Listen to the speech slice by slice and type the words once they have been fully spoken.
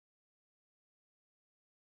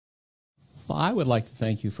Well, I would like to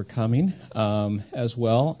thank you for coming as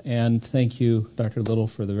well, and thank you, Dr. Little,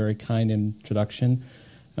 for the very kind introduction.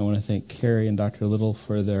 I want to thank Carrie and Dr. Little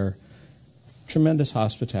for their tremendous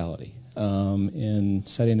hospitality in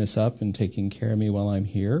setting this up and taking care of me while I'm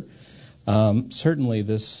here. Certainly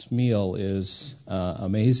this meal is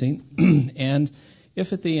amazing, and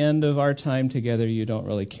if at the end of our time together you don't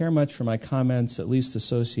really care much for my comments, at least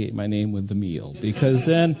associate my name with the meal, because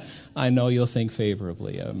then I know you'll think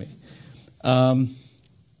favorably of me.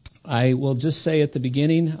 I will just say at the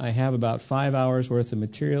beginning, I have about 5 hours worth of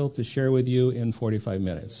material to share with you in 45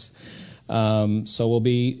 minutes. So we'll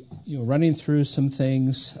be running through some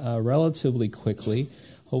things relatively quickly.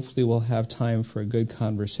 Hopefully we'll have time for a good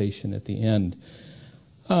conversation at the end.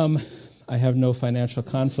 I have no financial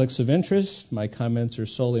conflicts of interest. My comments are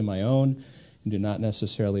solely my own and do not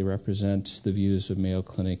necessarily represent the views of Mayo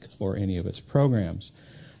Clinic or any of its programs.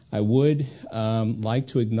 I would like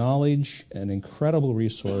to acknowledge an incredible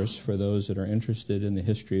resource for those that are interested in the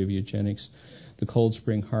history of eugenics, the Cold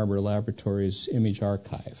Spring Harbor Laboratories Image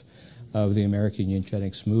Archive of the American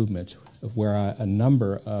Eugenics Movement, where a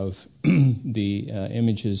number of the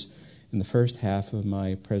images in the first half of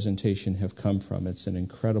my presentation have come from. It's an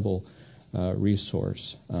incredible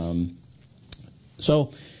resource.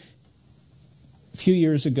 So a few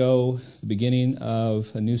years ago, the beginning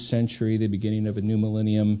of a new century, the beginning of a new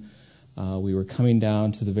millennium, we were coming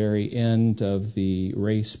down to the very end of the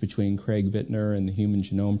race between Craig Vintner and the Human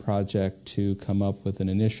Genome Project to come up with an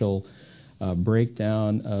initial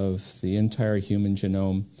breakdown of the entire human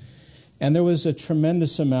genome. And there was a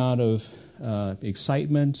tremendous amount of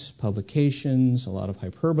excitement, publications, a lot of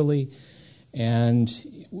hyperbole, and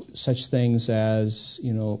such things as,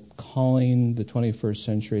 calling the 21st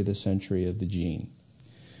century the century of the gene.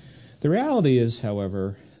 The reality is,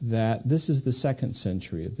 however, that this is the second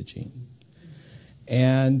century of the gene.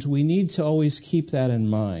 And we need to always keep that in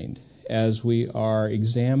mind as we are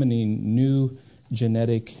examining new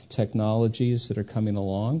genetic technologies that are coming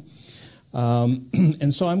along.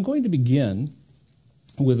 And so I'm going to begin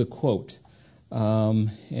with a quote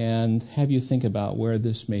and have you think about where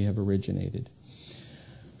this may have originated.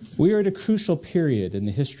 We are at a crucial period in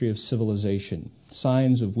the history of civilization.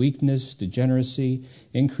 Signs of weakness, degeneracy,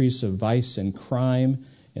 increase of vice and crime,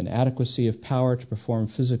 inadequacy of power to perform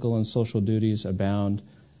physical and social duties abound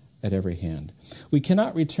at every hand. We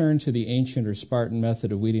cannot return to the ancient or Spartan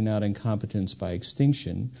method of weeding out incompetence by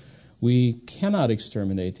extinction. We cannot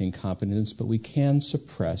exterminate incompetence, but we can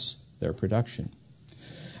suppress their production.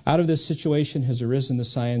 Out of this situation has arisen the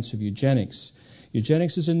science of eugenics.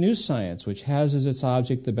 Eugenics is a new science which has as its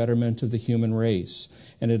object the betterment of the human race,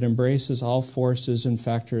 and it embraces all forces and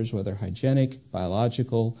factors, whether hygienic,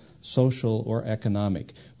 biological, social, or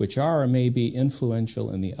economic, which are or may be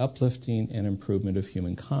influential in the uplifting and improvement of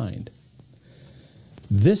humankind.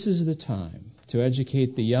 This is the time to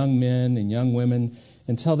educate the young men and young women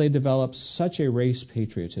until they develop such a race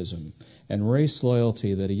patriotism and race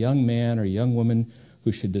loyalty that a young man or young woman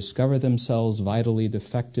who should discover themselves vitally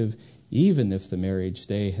defective, even if the marriage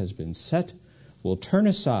day has been set, will turn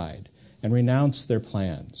aside and renounce their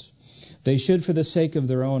plans. They should, for the sake of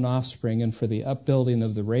their own offspring and for the upbuilding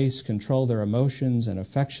of the race, control their emotions and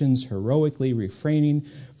affections, heroically refraining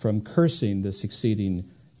from cursing the succeeding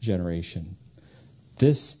generation.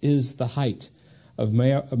 This is the height of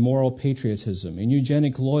moral patriotism and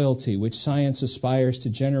eugenic loyalty, which science aspires to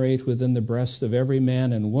generate within the breast of every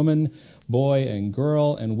man and woman, boy and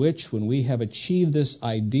girl, and which, when we have achieved this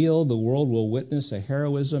ideal, the world will witness a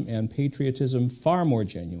heroism and patriotism far more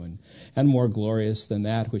genuine and more glorious than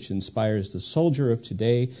that which inspires the soldier of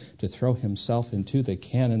today to throw himself into the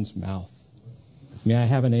cannon's mouth. May I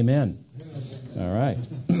have an amen? All right.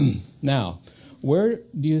 Now, where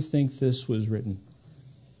do you think this was written?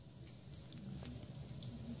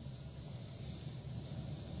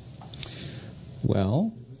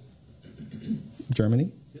 Well,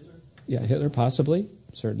 Germany? Yeah, Hitler, possibly.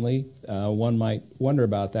 Certainly, one might wonder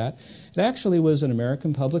about that. It actually was an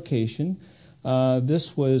American publication.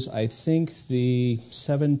 This was, I think, the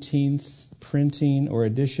 17th printing or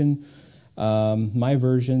edition. My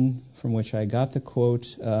version, from which I got the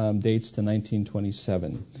quote, dates to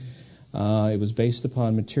 1927. It was based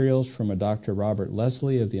upon materials from a Dr. Robert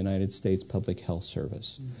Leslie of the United States Public Health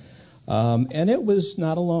Service. And it was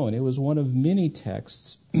not alone. It was one of many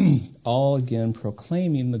texts, all again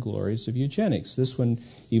proclaiming the glories of eugenics, this one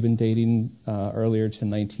even dating earlier to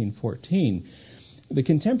 1914. The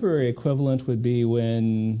contemporary equivalent would be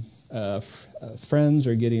when friends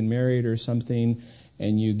are getting married or something,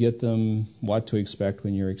 and you get them what to expect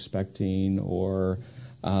when you're expecting, or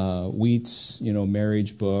Wheat's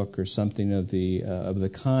marriage book or something of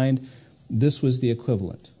the kind. this was the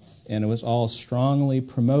equivalent. And it was all strongly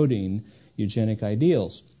promoting eugenic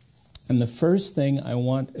ideals. And the first thing I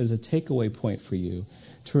want as a takeaway point for you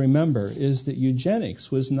to remember is that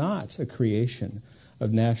eugenics was not a creation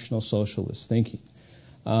of National Socialist thinking.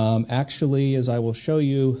 Actually, as I will show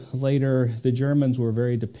you later, the Germans were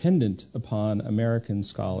very dependent upon American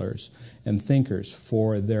scholars and thinkers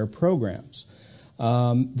for their programs.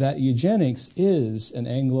 That eugenics is an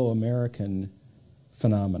Anglo-American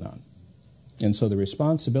phenomenon. And so the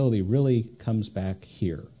responsibility really comes back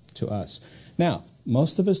here to us. Now,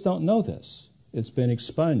 most of us don't know this. It's been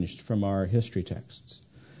expunged from our history texts,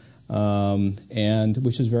 and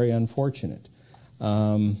which is very unfortunate.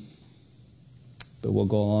 But we'll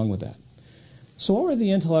go along with that. So what were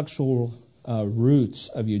the intellectual roots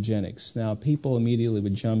of eugenics? Now, people immediately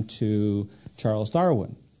would jump to Charles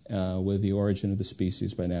Darwin with The Origin of the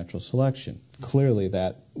Species by Natural Selection. Clearly,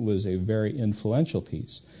 that was a very influential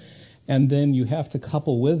piece. And then you have to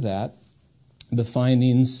couple with that the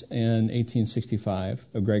findings in 1865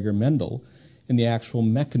 of Gregor Mendel in the actual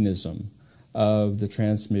mechanism of the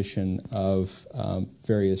transmission of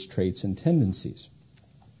various traits and tendencies.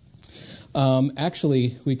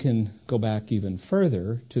 Actually, we can go back even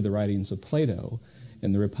further to the writings of Plato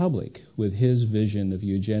in the Republic with his vision of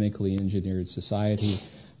eugenically engineered society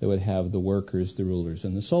that would have the workers, the rulers,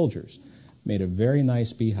 and the soldiers. Made a very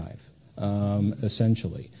nice beehive,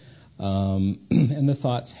 essentially. And the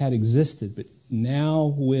thoughts had existed, but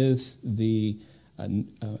now with the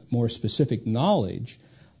more specific knowledge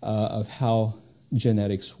of how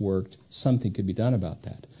genetics worked, something could be done about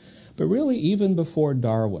that. But really, even before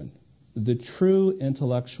Darwin, the true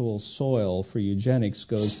intellectual soil for eugenics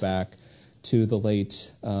goes back to the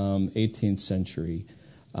late 18th century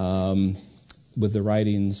with the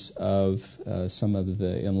writings of some of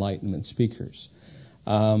the Enlightenment speakers.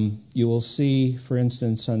 You will see, for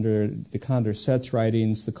instance, under de Condorcet's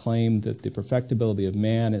writings, the claim that the perfectibility of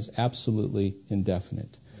man is absolutely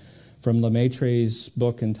indefinite. From Lemaitre's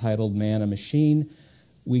book entitled Man, a Machine,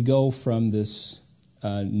 we go from this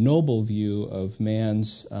noble view of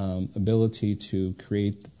man's ability to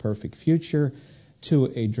create the perfect future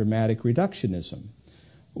to a dramatic reductionism,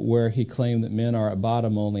 where he claimed that men are at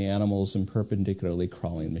bottom only animals and perpendicularly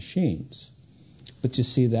crawling machines. But you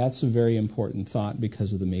see, that's a very important thought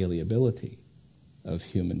because of the malleability of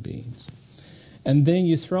human beings. And then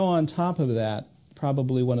you throw on top of that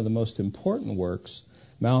probably one of the most important works,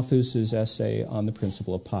 Malthus's essay on the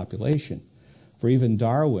principle of population. For even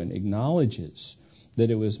Darwin acknowledges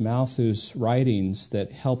that it was Malthus' writings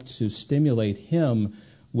that helped to stimulate him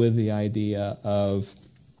with the idea of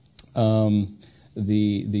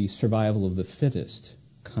the survival of the fittest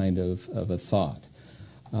kind of a thought.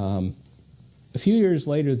 A few years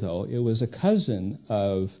later, though, it was a cousin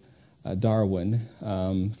of Darwin,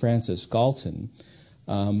 Francis Galton,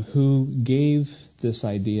 who gave this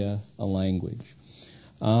idea a language.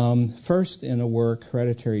 First, in a work,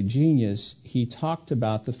 Hereditary Genius, he talked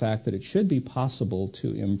about the fact that it should be possible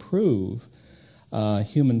to improve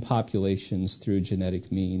human populations through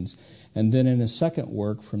genetic means. And then in a second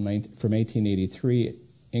work from 1883,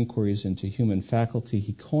 Inquiries into Human Faculty,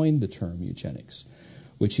 he coined the term eugenics,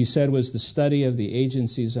 which he said was the study of the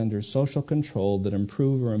agencies under social control that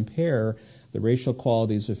improve or impair the racial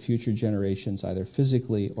qualities of future generations, either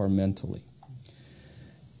physically or mentally.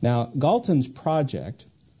 Now, Galton's project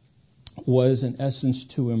was, in essence,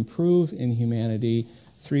 to improve in humanity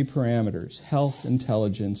three parameters: health,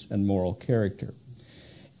 intelligence, and moral character.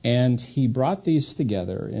 And he brought these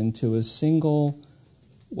together into a single,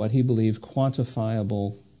 what he believed,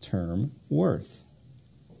 quantifiable term, worth.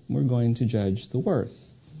 We're going to judge the worth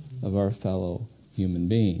of our fellow human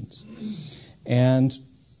beings. And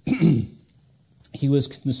he was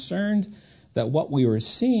concerned that what we were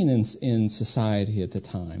seeing in society at the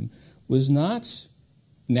time was not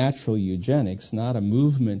natural eugenics, not a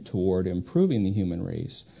movement toward improving the human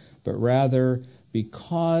race, but rather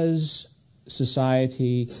because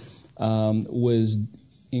society was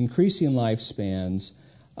increasing lifespans,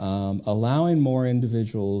 allowing more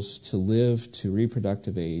individuals to live to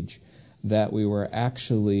reproductive age, that we were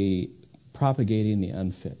actually propagating the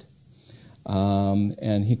unfit.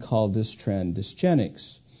 And he called this trend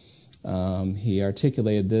dysgenics. He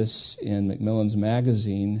articulated this in Macmillan's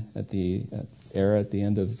Magazine at the era at the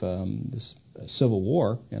end of this Civil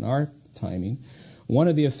War in our timing. One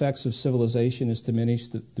of the effects of civilization is to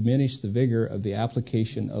diminish the vigor of the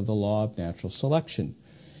application of the law of natural selection.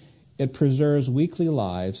 It preserves weakly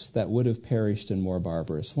lives that would have perished in more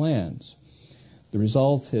barbarous lands. The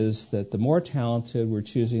result is that the more talented were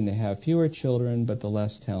choosing to have fewer children, but the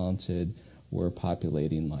less talented were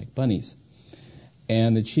populating like bunnies.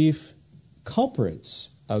 And the chief culprits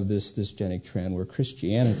of this dysgenic trend were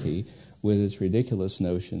Christianity, with its ridiculous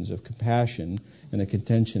notions of compassion and the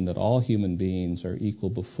contention that all human beings are equal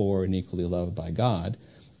before and equally loved by God,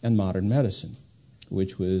 and modern medicine,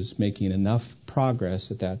 which was making enough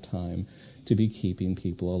progress at that time to be keeping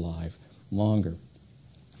people alive longer.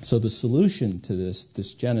 So the solution to this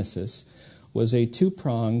dysgenesis was a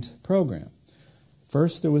two-pronged program.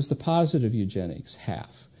 First, there was the positive eugenics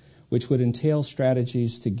half, which would entail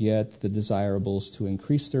strategies to get the desirables to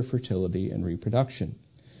increase their fertility and reproduction.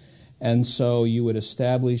 And so you would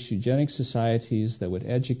establish eugenic societies that would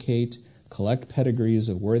educate, collect pedigrees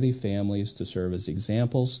of worthy families to serve as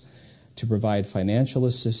examples, to provide financial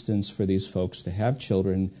assistance for these folks to have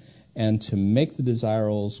children, and to make the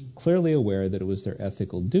desirables clearly aware that it was their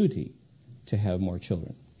ethical duty to have more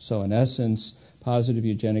children. So in essence, positive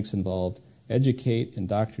eugenics involved educate,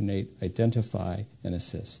 indoctrinate, identify, and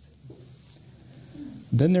assist.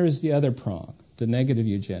 Then there is the other prong, the negative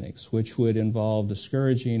eugenics, which would involve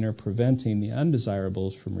discouraging or preventing the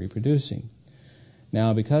undesirables from reproducing.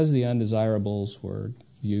 Now, because the undesirables were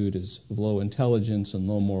viewed as of low intelligence and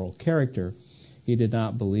low moral character, he did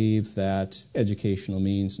not believe that educational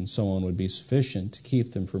means and so on would be sufficient to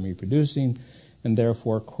keep them from reproducing, and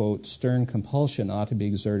therefore, quote, stern compulsion ought to be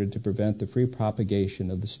exerted to prevent the free propagation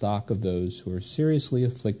of the stock of those who are seriously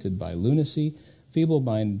afflicted by lunacy,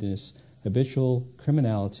 feeble-mindedness, habitual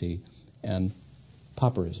criminality, and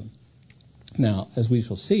pauperism. Now, as we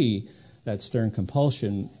shall see, that stern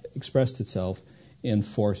compulsion expressed itself in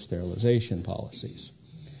forced sterilization policies.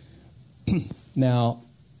 Now,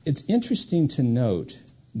 it's interesting to note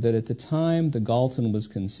that at the time the Galton was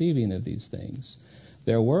conceiving of these things,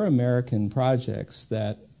 there were American projects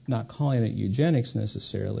that, not calling it eugenics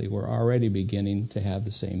necessarily, were already beginning to have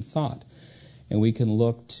the same thought. And we can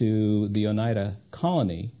look to the Oneida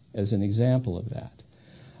Colony as an example of that.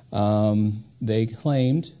 They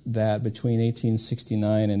claimed that between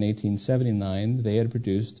 1869 and 1879 they had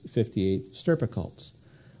produced 58 sterpicults,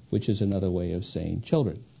 which is another way of saying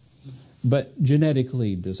children, but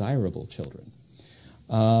genetically desirable children,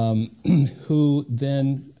 who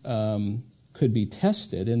then could be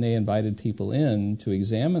tested, and they invited people in to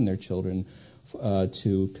examine their children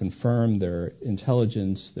to confirm their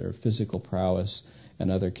intelligence, their physical prowess,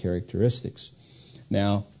 and other characteristics.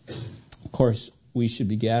 Now, of course, we should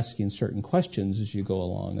be asking certain questions as you go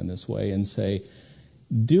along in this way and say,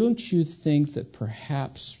 don't you think that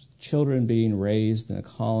perhaps children being raised in a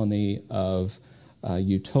colony of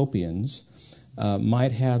utopians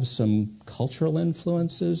might have some cultural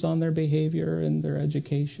influences on their behavior and their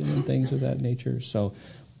education and things of that nature? So,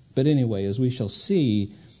 but anyway, as we shall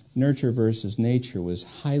see, nurture versus nature was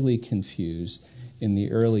highly confused in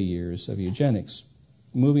the early years of eugenics.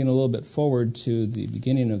 Moving a little bit forward to the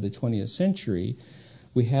beginning of the 20th century,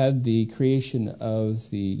 we had the creation of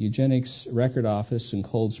the Eugenics Record Office in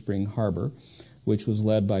Cold Spring Harbor, which was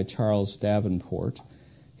led by Charles Davenport.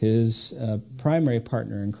 His primary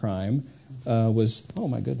partner in crime was, oh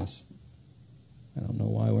my goodness, I don't know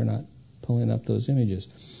why we're not pulling up those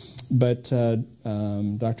images, but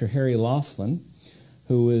Dr. Harry Laughlin,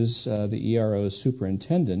 who was the ERO's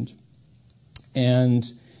superintendent, and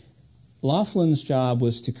Laughlin's job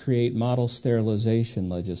was to create model sterilization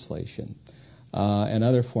legislation and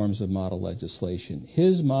other forms of model legislation.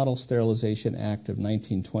 His Model Sterilization Act of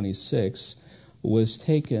 1926 was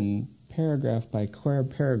taken paragraph by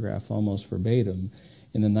paragraph, almost verbatim,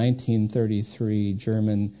 in the 1933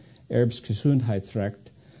 German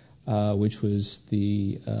Erbsgesundheitsrecht, which was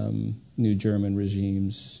the New German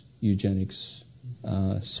regime's eugenics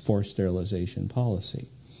forced sterilization policy.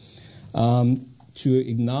 To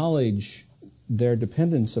acknowledge their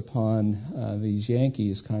dependence upon these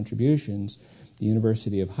Yankees' contributions, the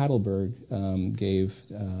University of Heidelberg gave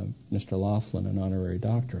Mr. Laughlin an honorary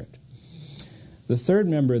doctorate. The third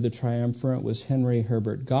member of the triumvirate was Henry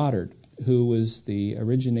Herbert Goddard, who was the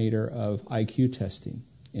originator of IQ testing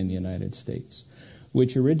in the United States,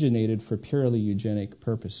 which originated for purely eugenic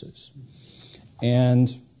purposes. And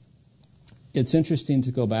it's interesting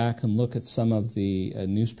to go back and look at some of the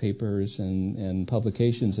newspapers and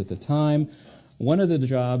publications at the time. One of the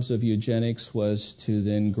jobs of eugenics was to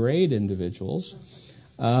then grade individuals.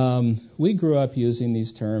 We grew up using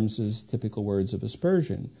these terms as typical words of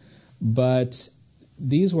aspersion, but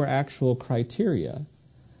these were actual criteria,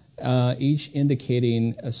 each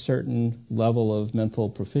indicating a certain level of mental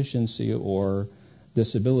proficiency or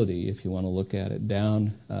disability, if you want to look at it,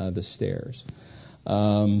 down the stairs.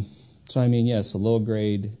 So, I mean, yes, a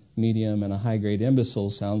low-grade, medium, and a high-grade imbecile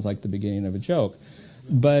sounds like the beginning of a joke.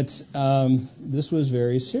 But this was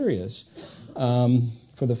very serious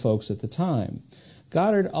for the folks at the time.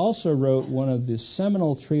 Goddard also wrote one of the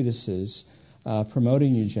seminal treatises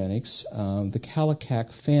promoting eugenics, The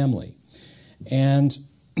Kallikak Family. And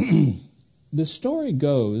the story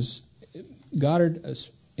goes, Goddard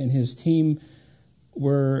and his team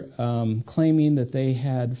were claiming that they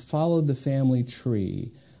had followed the family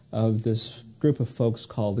tree of this group of folks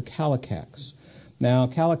called the Kallikaks. Now,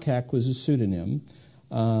 Kallikak was a pseudonym.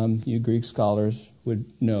 You Greek scholars would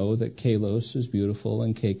know that Kalos is beautiful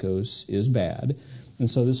and Kakos is bad. And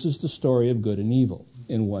so this is the story of good and evil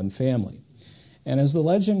in one family. And as the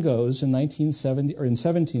legend goes, in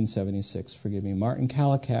 1776, Martin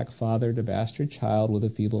Kallikak fathered a bastard child with a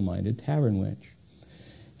feeble-minded tavern wench.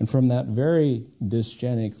 And from that very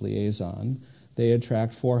dysgenic liaison, they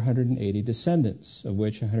attract 480 descendants, of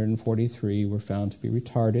which 143 were found to be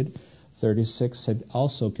retarded, 36 had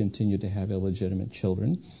also continued to have illegitimate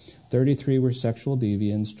children, 33 were sexual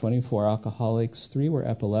deviants, 24 alcoholics, 3 were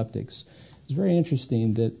epileptics. It's very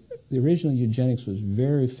interesting that the original eugenics was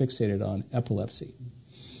very fixated on epilepsy.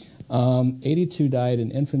 82 died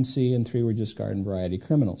in infancy, and 3 were just garden variety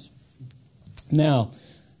criminals. Now,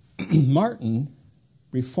 Martin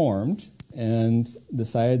reformed and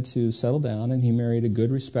decided to settle down, and he married a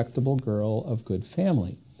good, respectable girl of good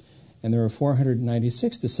family. And there were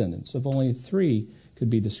 496 descendants, of only 3 could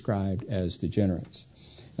be described as degenerates.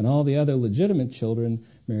 And all the other legitimate children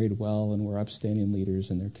married well and were upstanding leaders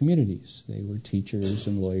in their communities. They were teachers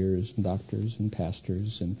and lawyers and doctors and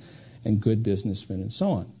pastors and good businessmen and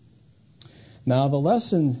so on. Now, the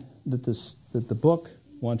lesson that the book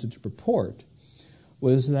wanted to purport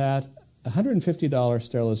was that $150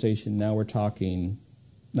 sterilization, now we're talking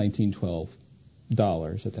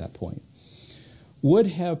 $1912 at that point, would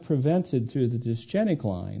have prevented, through the dysgenic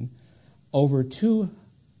line, over $2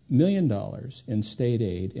 million in state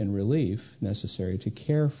aid and relief necessary to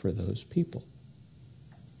care for those people.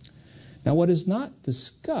 Now, what is not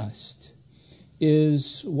discussed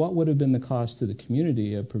is what would have been the cost to the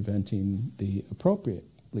community of preventing the appropriate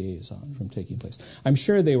liaison from taking place. I'm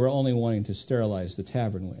sure they were only wanting to sterilize the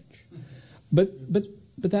tavern wench. But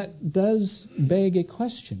that does beg a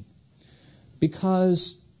question,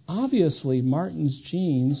 because obviously Martin's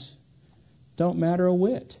genes don't matter a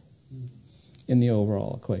whit in the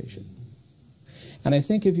overall equation. And I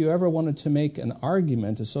think if you ever wanted to make an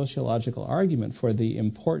argument, a sociological argument for the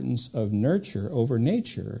importance of nurture over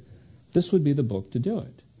nature, this would be the book to do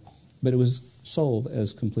it. But it was sold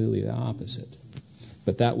as completely the opposite.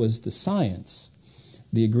 But that was the science,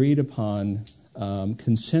 the agreed upon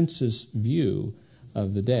consensus view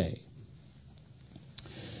of the day.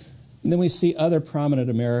 And then we see other prominent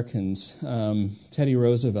Americans, Teddy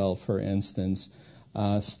Roosevelt, for instance,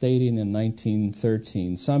 stating in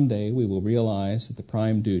 1913, "Someday we will realize that the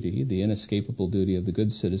prime duty, the inescapable duty of the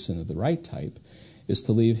good citizen of the right type, is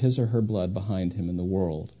to leave his or her blood behind him in the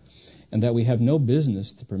world, and that we have no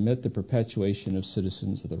business to permit the perpetuation of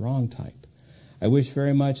citizens of the wrong type. I wish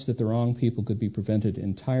very much that the wrong people could be prevented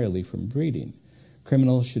entirely from breeding.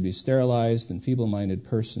 Criminals should be sterilized and feeble-minded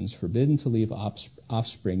persons forbidden to leave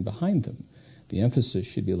offspring behind them. The emphasis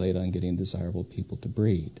should be laid on getting desirable people to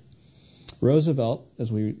breed." Roosevelt,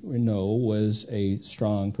 as we know, was a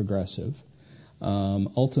strong progressive.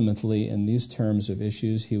 Ultimately, in these terms of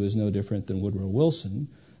issues, he was no different than Woodrow Wilson,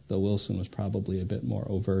 though Wilson was probably a bit more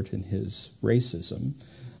overt in his racism.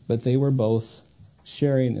 But they were both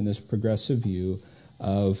sharing in this progressive view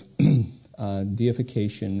of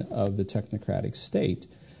deification of the technocratic state,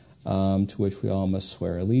 to which we all must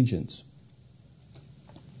swear allegiance.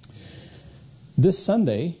 This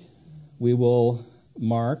Sunday, we will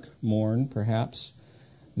mourn, perhaps,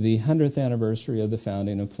 the 100th anniversary of the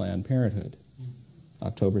founding of Planned Parenthood,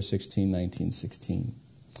 October 16, 1916.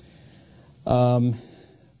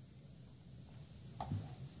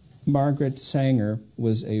 Margaret Sanger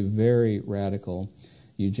was a very radical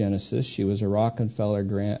eugenicist. She was a Rockefeller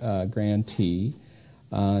grantee.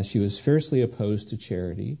 She was fiercely opposed to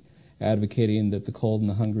charity, advocating that the cold and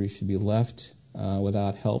the hungry should be left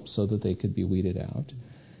without help so that they could be weeded out.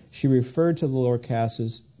 She referred to the lower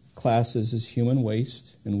classes as human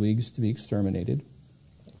waste and Whigs to be exterminated.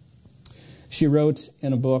 She wrote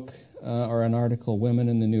in a book or an article, "Women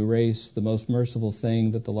in the New Race, the most merciful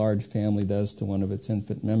thing that the large family does to one of its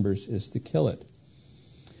infant members is to kill it."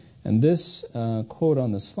 And this quote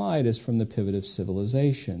on the slide is from The Pivot of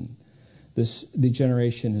Civilization. This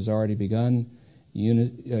degeneration has already begun.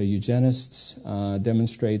 Eugenists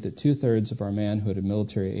demonstrate that 2/3 of our manhood of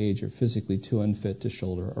military age are physically too unfit to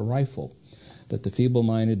shoulder a rifle, that the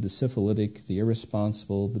feeble-minded, the syphilitic, the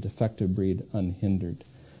irresponsible, the defective breed unhindered,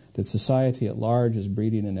 that society at large is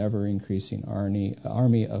breeding an ever-increasing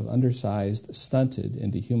army of undersized, stunted,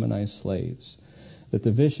 and dehumanized slaves, that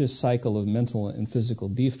the vicious cycle of mental and physical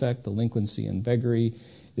defect, delinquency, and beggary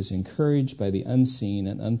is encouraged by the unseen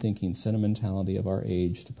and unthinking sentimentality of our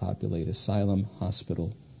age to populate asylum,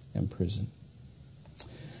 hospital, and prison.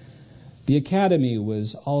 The Academy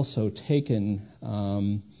was also taken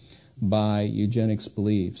by eugenics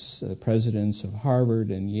beliefs. Presidents of Harvard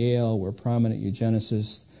and Yale were prominent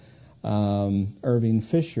eugenicists. Irving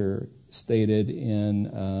Fisher stated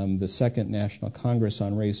in the Second National Congress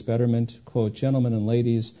on Race Betterment, quote, "Gentlemen and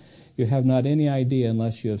ladies, you have not any idea,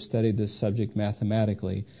 unless you have studied this subject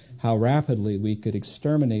mathematically, how rapidly we could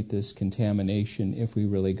exterminate this contamination if we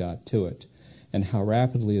really got to it, and how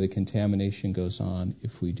rapidly the contamination goes on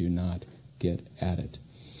if we do not get at it."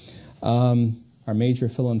 Our major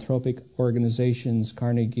philanthropic organizations,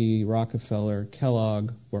 Carnegie, Rockefeller,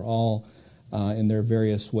 Kellogg, were all in their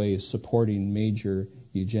various ways supporting major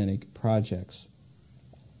eugenic projects.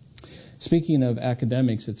 Speaking of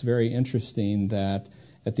academics, it's very interesting that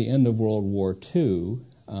at the end of World War II,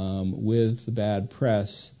 with the bad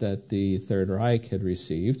press that the Third Reich had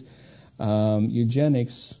received,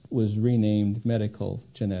 eugenics was renamed medical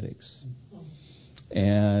genetics.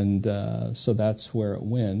 And so that's where it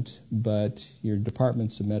went. But your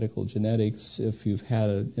departments of medical genetics, if you've had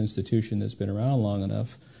an institution that's been around long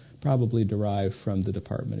enough, probably derived from the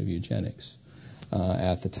Department of Eugenics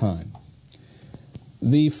at the time.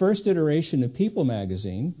 The first iteration of People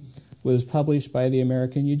magazine was published by the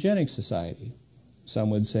American Eugenics Society. Some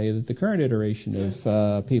would say that the current iteration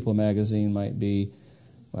of People magazine might be,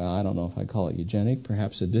 well, I don't know if I'd call it eugenic,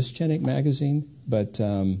 perhaps a dysgenic magazine, but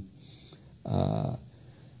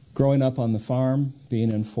growing up on the farm,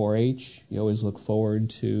 being in 4-H, you always look forward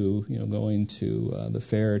to going to the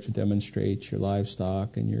fair to demonstrate your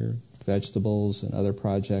livestock and your vegetables and other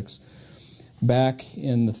projects. Back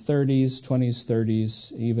in the 30s, 20s,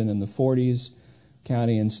 30s, even in the 40s,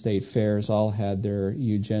 county and state fairs all had their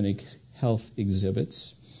eugenic health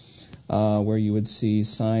exhibits where you would see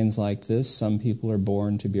signs like this: "Some people are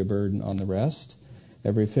born to be a burden on the rest.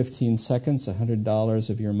 Every 15 seconds,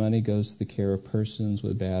 $100 of your money goes to the care of persons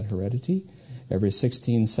with bad heredity. Every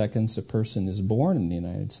 16 seconds, a person is born in the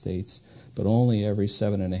United States, but only every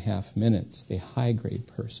 7.5 minutes, a high-grade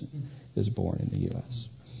person is born in the U.S."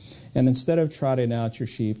 And instead of trotting out your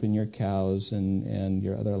sheep and your cows and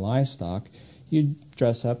your other livestock, you'd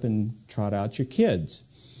dress up and trot out your kids.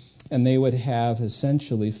 And they would have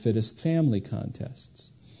essentially fittest family contests,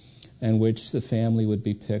 in which the family would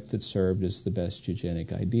be picked that served as the best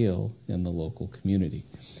eugenic ideal in the local community.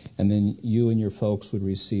 And then you and your folks would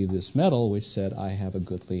receive this medal which said, "I have a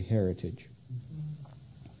goodly heritage."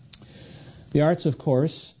 The arts, of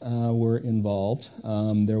course, were involved.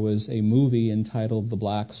 There was a movie entitled The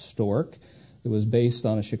Black Stork. It was based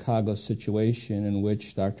on a Chicago situation in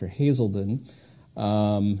which Dr. Hazelden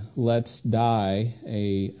let die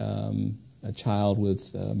a child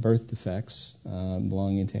with birth defects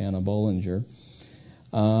belonging to Anna Bollinger.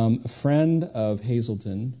 A friend of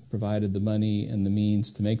Hazelden provided the money and the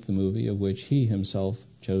means to make the movie, of which he himself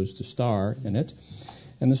chose to star in it.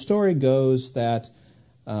 And the story goes that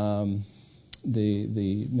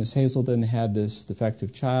the Miss Hazelden had this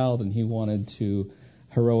defective child, and he wanted to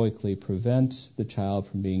heroically prevent the child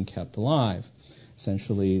from being kept alive,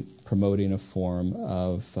 essentially promoting a form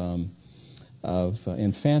of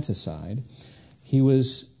infanticide. He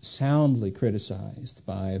was soundly criticized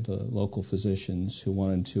by the local physicians who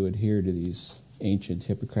wanted to adhere to these ancient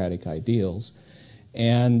Hippocratic ideals.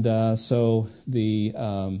 And so the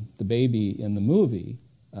baby in the movie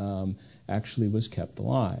actually was kept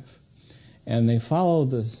alive. And they follow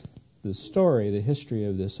the story, the history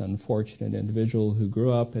of this unfortunate individual who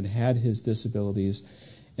grew up and had his disabilities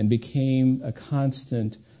and became a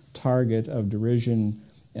constant target of derision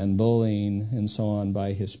and bullying and so on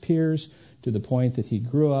by his peers, to the point that he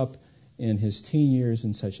grew up in his teen years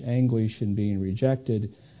in such anguish and being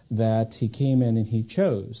rejected that he came in and he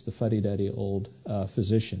chose the fuddy-duddy old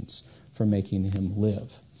physicians for making him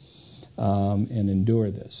live and endure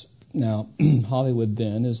this. Now, Hollywood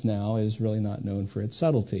then is really not known for its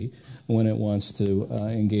subtlety when it wants to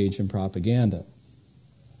engage in propaganda.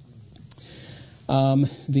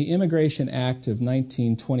 The Immigration Act of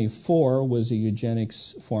 1924 was a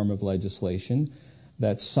eugenics form of legislation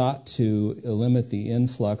that sought to limit the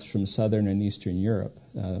influx from Southern and Eastern Europe,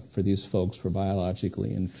 for these folks were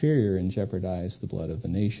biologically inferior and jeopardized the blood of the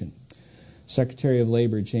nation. Secretary of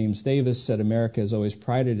Labor James Davis said America has always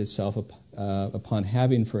prided itself upon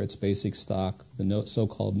having for its basic stock the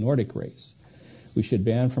so-called Nordic race. We should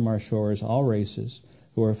ban from our shores all races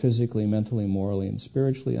who are physically, mentally, morally, and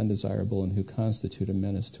spiritually undesirable and who constitute a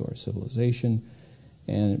menace to our civilization.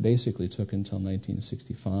 And it basically took until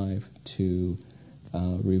 1965 to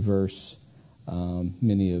reverse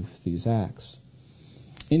many of these acts.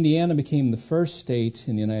 Indiana became the first state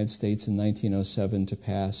in the United States in 1907 to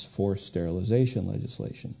pass forced sterilization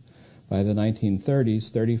legislation. By the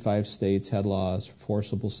 1930s, 35 states had laws for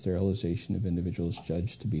forcible sterilization of individuals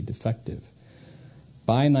judged to be defective.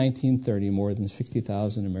 By 1930, more than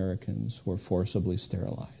 60,000 Americans were forcibly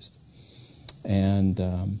sterilized. And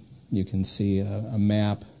you can see a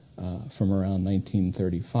map from around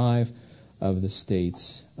 1935 of the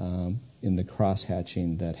states in the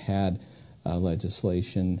crosshatching that had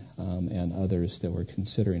legislation and others that were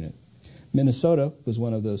considering it. Minnesota was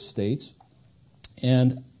one of those states.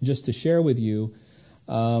 And just to share with you,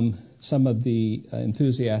 some of the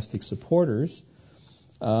enthusiastic supporters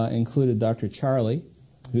included Dr. Charlie,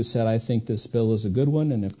 who said, "I think this bill is a good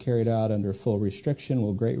one, and if carried out under full restriction,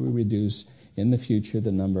 will greatly reduce in the future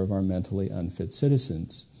the number of our mentally unfit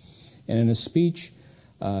citizens." And in a speech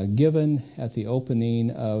given at the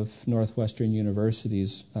opening of Northwestern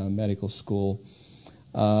University's medical school,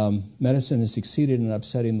 medicine has succeeded in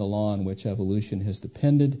upsetting the law on which evolution has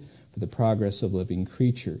depended for the progress of living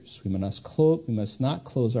creatures. We must not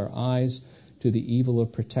close our eyes to the evil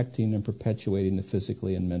of protecting and perpetuating the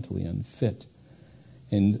physically and mentally unfit.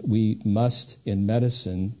 And we must, in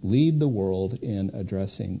medicine, lead the world in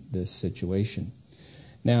addressing this situation.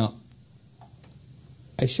 Now,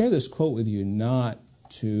 I share this quote with you not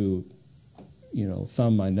to,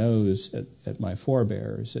 thumb my nose at my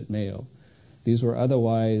forebears at Mayo. These were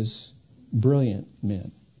otherwise brilliant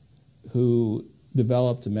men who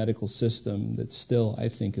developed a medical system that still, I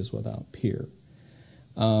think, is without peer,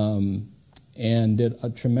 and did a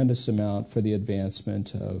tremendous amount for the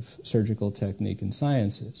advancement of surgical technique and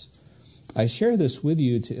sciences. I share this with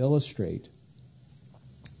you to illustrate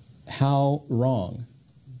how wrong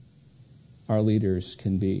our leaders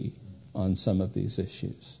can be on some of these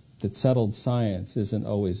issues, that settled science isn't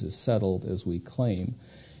always as settled as we claim,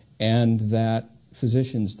 and that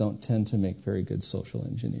physicians don't tend to make very good social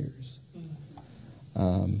engineers.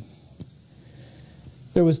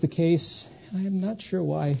 There was the case, and I'm not sure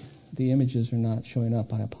why the images are not showing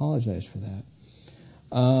up. I apologize for that.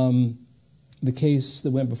 The case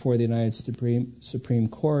that went before the United Supreme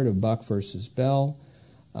Court of Buck versus Bell.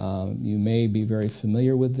 You may be very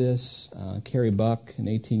familiar with this. Carrie Buck, an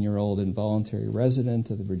 18-year-old involuntary resident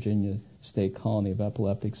of the Virginia State Colony of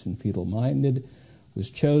Epileptics and Feeble-Minded, was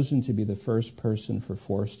chosen to be the first person for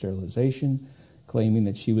forced sterilization, claiming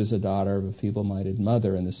that she was a daughter of a feeble-minded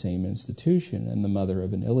mother in the same institution and the mother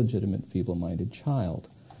of an illegitimate feeble-minded child.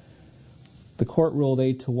 The court ruled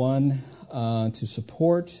 8-1 to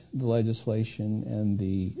support the legislation and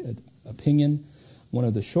the opinion. One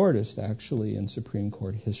of the shortest, actually, in Supreme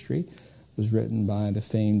Court history was written by the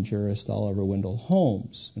famed jurist Oliver Wendell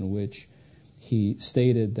Holmes, in which he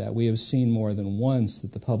stated that we have seen more than once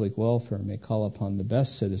that the public welfare may call upon the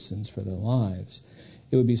best citizens for their lives.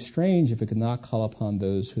 It would be strange if it could not call upon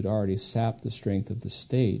those who had already sapped the strength of the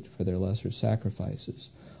state for their lesser sacrifices,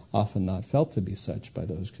 often not felt to be such by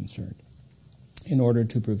those concerned, in order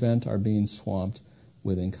to prevent our being swamped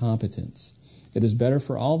with incompetence. It is better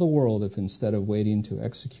for all the world if, instead of waiting to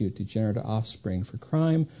execute degenerate offspring for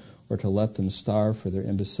crime or to let them starve for their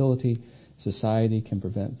imbecility, society can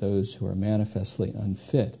prevent those who are manifestly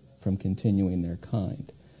unfit from continuing their kind.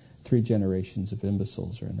 3 generations of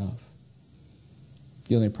imbeciles are enough.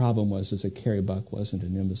 The only problem was that Carrie Buck wasn't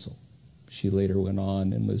an imbecile. She later went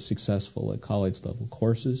on and was successful at college-level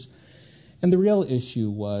courses. And the real issue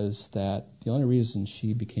was that the only reason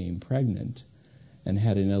she became pregnant and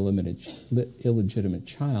had an illegitimate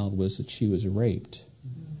child was that she was raped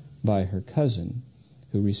by her cousin,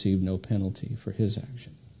 who received no penalty for his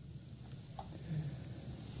action.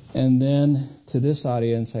 And then to this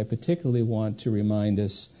audience, I particularly want to remind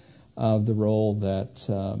us of the role that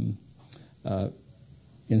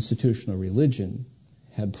institutional religion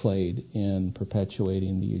had played in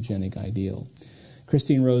perpetuating the eugenic ideal.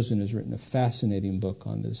 Christine Rosen has written a fascinating book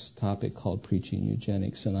on this topic called Preaching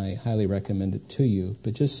Eugenics, and I highly recommend it to you.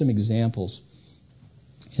 But just some examples.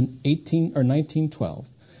 In 1912,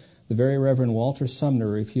 the Very Reverend Walter Sumner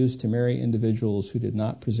refused to marry individuals who did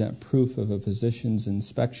not present proof of a physician's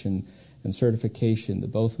inspection and certification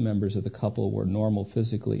that both members of the couple were normal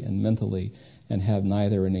physically and mentally and have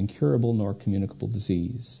neither an incurable nor communicable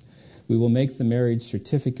disease. We will make the marriage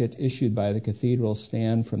certificate issued by the cathedral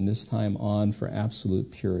stand from this time on for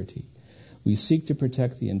absolute purity. We seek to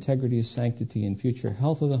protect the integrity, sanctity, and future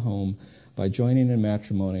health of the home by joining in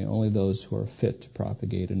matrimony only those who are fit to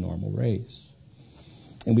propagate a normal race.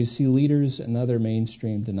 And we see leaders in other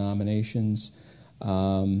mainstream denominations,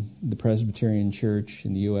 the Presbyterian Church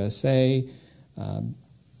in the USA,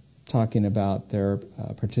 talking about their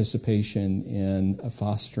participation in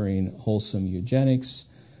fostering wholesome eugenics.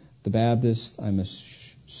 The Baptists, I'm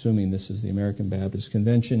assuming this is the American Baptist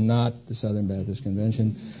Convention, not the Southern Baptist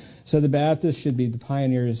Convention, so the Baptists should be the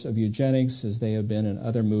pioneers of eugenics as they have been in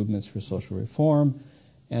other movements for social reform.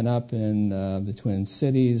 And up in the Twin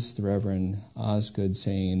Cities, the Reverend Osgood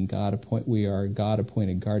saying, we are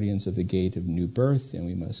God-appointed guardians of the gate of new birth, and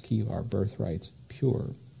we must keep our birthrights pure.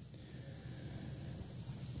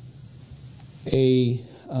 A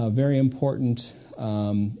very important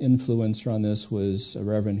influencer on this was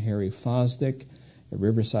Reverend Harry Fosdick at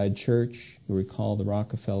Riverside Church. You recall the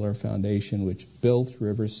Rockefeller Foundation, which built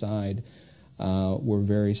Riverside, were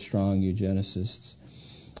very strong eugenicists.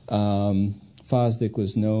 Fosdick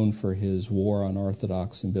was known for his war on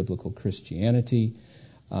Orthodox and biblical Christianity.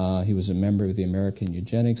 He was a member of the American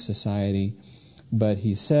Eugenics Society. But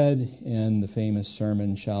he said in the famous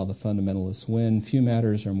sermon, "Shall the Fundamentalists Win?" few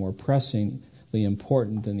matters are more pressingly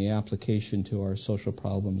important than the application to our social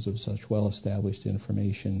problems of such well-established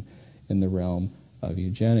information in the realm of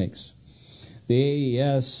eugenics. The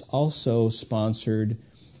AES also sponsored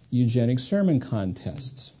eugenic sermon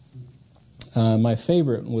contests. My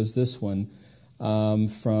favorite was this one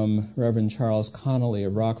from Reverend Charles Connolly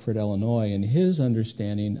of Rockford, Illinois, and his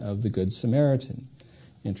understanding of the Good Samaritan.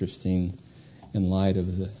 Interesting in light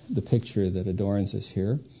of the picture that adorns us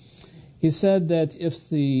here. He said that if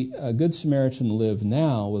the Good Samaritan lived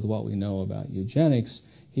now with what we know about eugenics,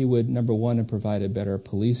 he would, number one, have provided better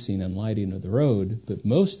policing and lighting of the road, but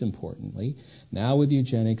most importantly, now with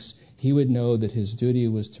eugenics, he would know that his duty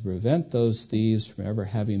was to prevent those thieves from ever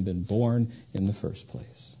having been born in the first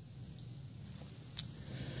place.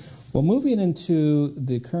 Well, moving into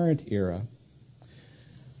the current era,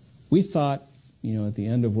 we thought, at the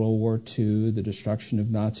end of World War II, the destruction of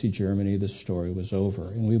Nazi Germany, the story was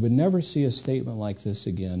over. And we would never see a statement like this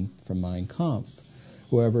again from Mein Kampf.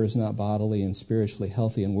 Whoever is not bodily and spiritually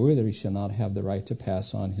healthy and worthy shall not have the right to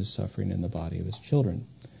pass on his suffering in the body of his children.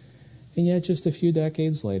 And yet, just a few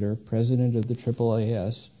decades later, President of the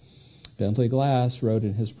AAAS, Bentley Glass, wrote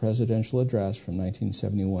in his presidential address from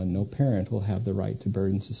 1971, "No parent will have the right to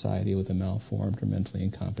burden society with a malformed or mentally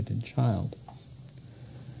incompetent child."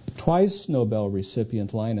 Twice Nobel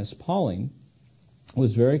recipient Linus Pauling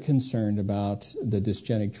was very concerned about the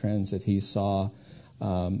dysgenic trends that he saw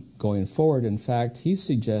going forward. In fact, he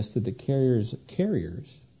suggested that carriers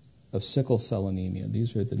of sickle cell anemia,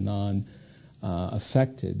 these are the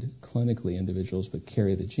non-affected clinically individuals but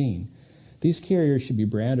carry the gene, these carriers should be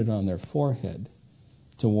branded on their forehead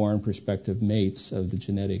to warn prospective mates of the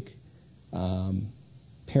genetic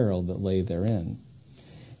peril that lay therein.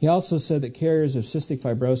 He also said that carriers of cystic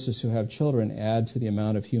fibrosis who have children add to the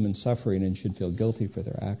amount of human suffering and should feel guilty for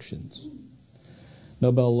their actions.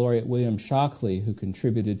 Nobel laureate William Shockley, who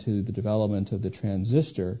contributed to the development of the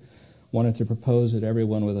transistor, wanted to propose that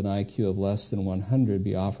everyone with an IQ of less than 100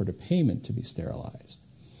 be offered a payment to be sterilized.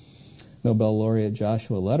 Nobel laureate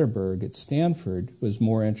Joshua Lederberg at Stanford was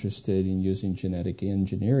more interested in using genetic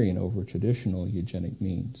engineering over traditional eugenic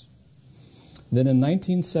means. Then in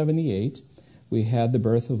 1978, we had the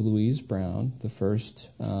birth of Louise Brown, the first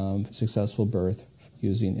successful birth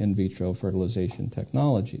using in vitro fertilization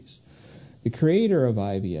technologies. The creator of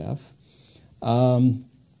IVF, and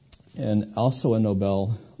also a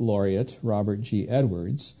Nobel laureate, Robert G.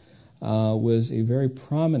 Edwards, was a very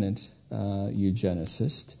prominent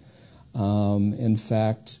eugenicist. In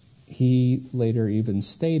fact, he later even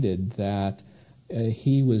stated that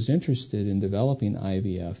he was interested in developing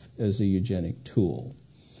IVF as a eugenic tool.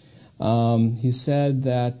 He said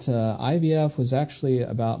that IVF was actually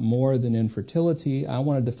about more than infertility. I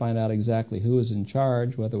wanted to find out exactly who was in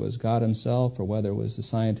charge, whether it was God himself or whether it was the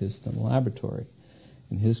scientists in the laboratory.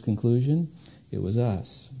 And his conclusion, it was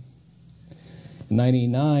us. In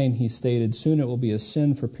 1999, he stated, "Soon it will be a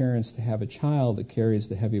sin for parents to have a child that carries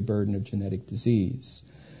the heavy burden of genetic disease.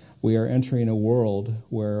 We are entering a world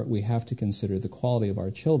where we have to consider the quality of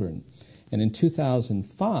our children." And in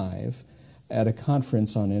 2005, at a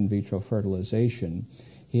conference on in vitro fertilization,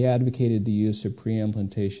 he advocated the use of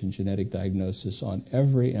pre-implantation genetic diagnosis on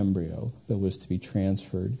every embryo that was to be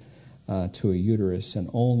transferred to a uterus and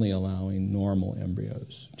only allowing normal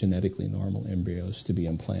embryos, genetically normal embryos, to be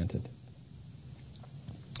implanted.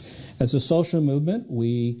 As a social movement,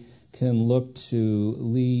 we can look to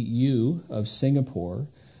Lee Yu of Singapore,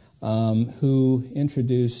 who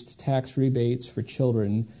introduced tax rebates for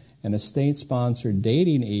children and a state-sponsored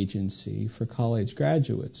dating agency for college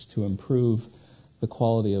graduates to improve the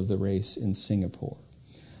quality of the race in Singapore.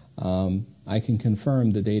 I can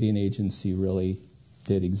confirm the dating agency really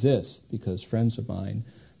did exist because friends of mine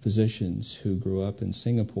physicians who grew up in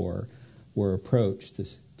Singapore were approached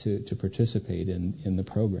to participate in the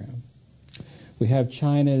program. We have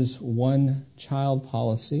China's one-child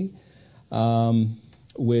policy,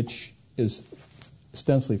 which is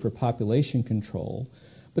ostensibly for population control,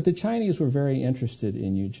 but the Chinese were very interested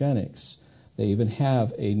in eugenics. They even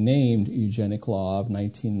have a named eugenic law of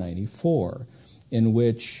 1994 in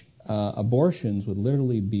which abortions would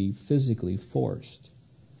literally be physically forced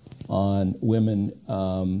on women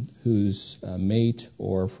whose mate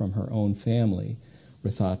or from her own family were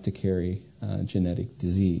thought to carry genetic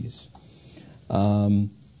disease. And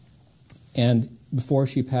before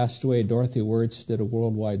she passed away, Dorothy Wirtz did a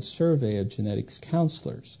worldwide survey of genetics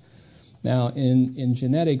counselors. Now, in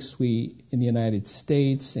genetics, we, in the United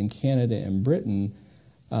States and Canada and Britain,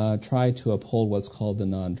 try to uphold what's called the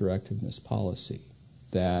non-directiveness policy,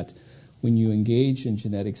 that when you engage in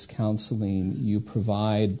genetics counseling, you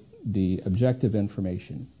provide the objective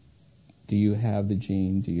information. Do you have the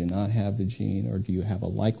gene? Do you not have the gene? Or do you have a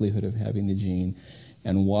likelihood of having the gene?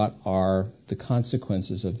 And what are the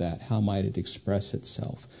consequences of that? How might it express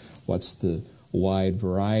itself? What's the wide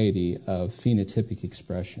variety of phenotypic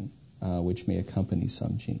expression which may accompany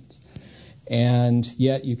some genes? And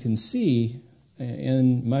yet you can see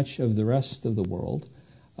in much of the rest of the world,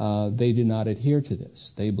 they do not adhere to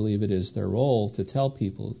this. They believe it is their role to tell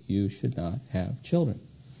people you should not have children,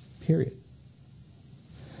 period.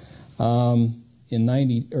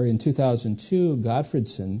 In 2002,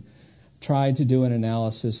 Gottfredson tried to do an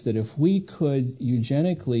analysis that if we could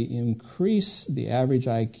eugenically increase the average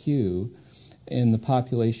IQ in the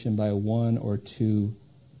population by 1 or 2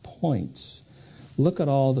 points, look at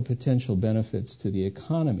all the potential benefits to the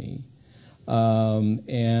economy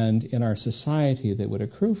and in our society that would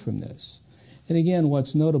accrue from this. And again,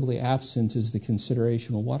 what's notably absent is the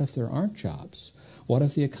consideration, well, what if there aren't jobs? What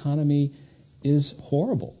if the economy is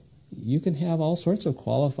horrible? You can have all sorts of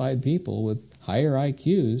qualified people with higher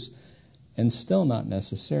IQs and still not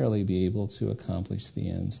necessarily be able to accomplish the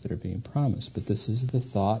ends that are being promised. But this is the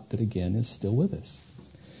thought that, again, is still with us.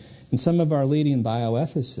 And some of our leading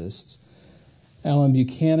bioethicists, Alan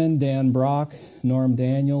Buchanan, Dan Brock, Norm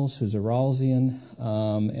Daniels, who's a Rawlsian,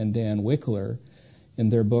 and Dan Wickler, in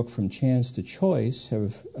their book From Chance to Choice,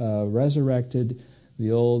 have resurrected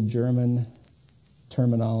the old German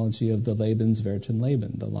terminology of the Lebenswerten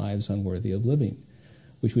Leben, the lives unworthy of living,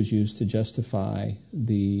 which was used to justify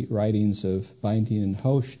the writings of Binding and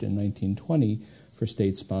Host in 1920 for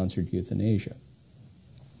state-sponsored euthanasia.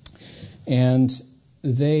 And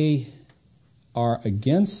they are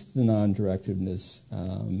against the non-directiveness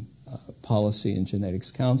policy in genetics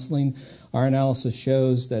counseling. Our analysis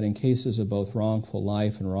shows that in cases of both wrongful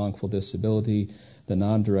life and wrongful disability, the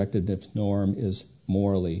non-directiveness norm is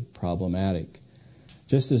morally problematic.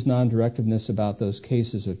 Just as non-directiveness about those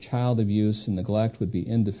cases of child abuse and neglect would be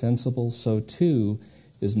indefensible, so too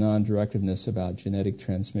is non-directiveness about genetic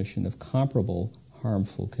transmission of comparable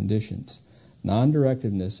harmful conditions.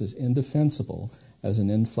 Non-directiveness is indefensible as an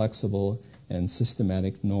inflexible and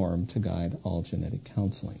systematic norm to guide all genetic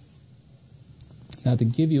counseling. Now, to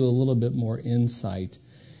give you a little bit more insight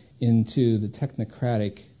into the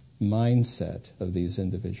technocratic mindset of these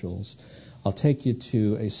individuals, I'll take you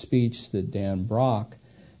to a speech that Dan Brock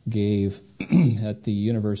gave at the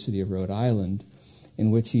University of Rhode Island, in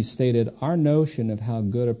which he stated, our notion of how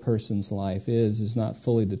good a person's life is not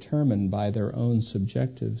fully determined by their own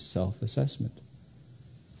subjective self-assessment.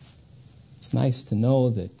 It's nice to know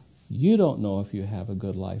that you don't know if you have a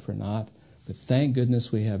good life or not, but thank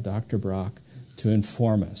goodness we have Dr. Brock to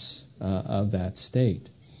inform us of that state.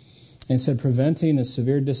 And said, preventing a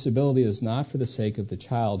severe disability is not for the sake of the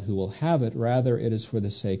child who will have it, rather it is for the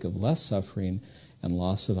sake of less suffering and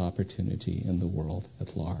loss of opportunity in the world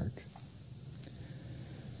at large.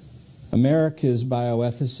 America's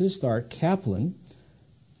bioethicist, Art Kaplan,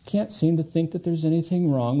 can't seem to think that there's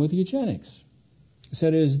anything wrong with eugenics. He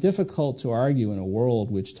said, it is difficult to argue in a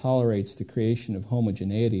world which tolerates the creation of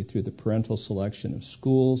homogeneity through the parental selection of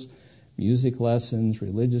schools, music lessons,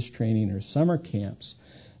 religious training, or summer camps,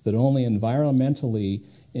 that only environmentally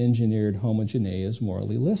engineered homogeneity is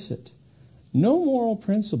morally licit. No moral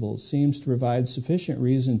principle seems to provide sufficient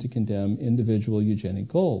reason to condemn individual eugenic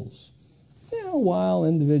goals. Now, while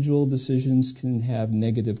individual decisions can have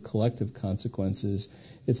negative collective consequences,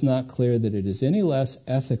 it's not clear that it is any less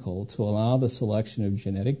ethical to allow the selection of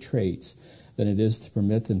genetic traits than it is to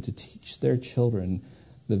permit them to teach their children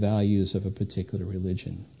the values of a particular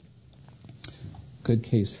religion. Good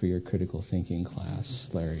case for your critical thinking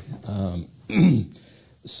class, Larry.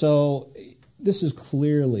 So this is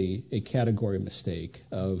clearly a category mistake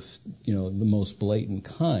of, the most blatant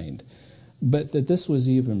kind. But that this was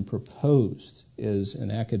even proposed as an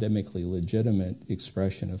academically legitimate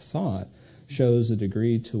expression of thought shows the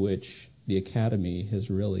degree to which the academy is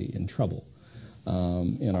really in trouble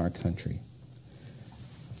in our country.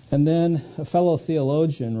 And then a fellow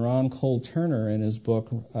theologian, Ron Cole Turner, in his book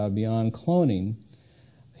Beyond Cloning,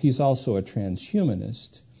 he's also a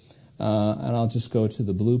transhumanist. And I'll just go to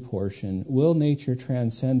the blue portion. Will nature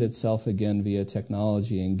transcend itself again via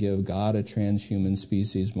technology and give God a transhuman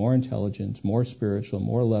species more intelligent, more spiritual,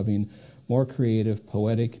 more loving, more creative,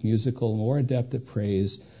 poetic, musical, more adept at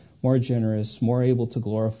praise, more generous, more able to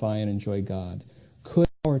glorify and enjoy God? Could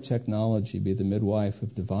our technology be the midwife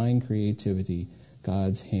of divine creativity,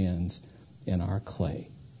 God's hands in our clay?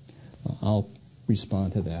 I'll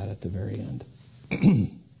respond to that at the very end.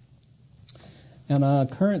 And a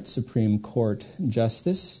current Supreme Court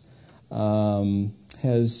justice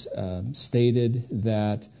has stated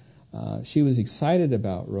that she was excited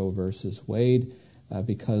about Roe versus Wade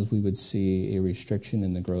because we would see a restriction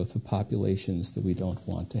in the growth of populations that we don't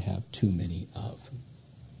want to have too many of.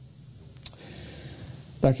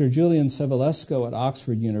 Dr. Julian Savulescu at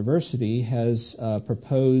Oxford University has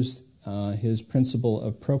proposed his principle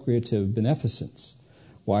of procreative beneficence,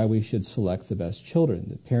 why we should select the best children.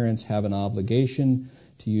 That parents have an obligation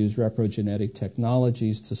to use reprogenetic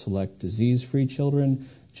technologies to select disease-free children,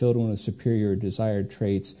 children with superior desired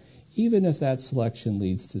traits, even if that selection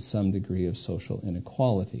leads to some degree of social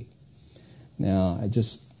inequality. Now, I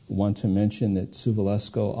just want to mention that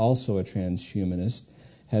Savulescu, also a transhumanist,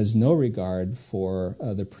 has no regard for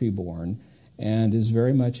the preborn and is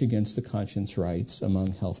very much against the conscience rights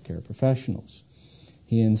among healthcare professionals.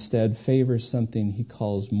 He instead favors something he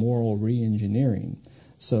calls moral reengineering,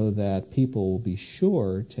 so that people will be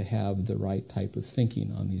sure to have the right type of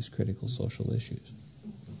thinking on these critical social issues.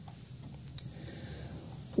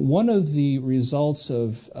 One of the results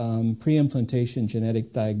of pre-implantation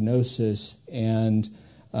genetic diagnosis and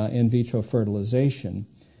in vitro fertilization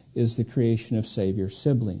is the creation of savior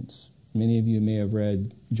siblings. Many of you may have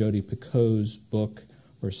read Jodi Picoult's book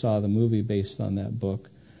or saw the movie based on that book.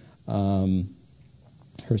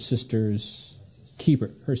 Her Sister's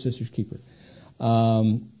Keeper,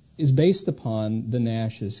 is based upon the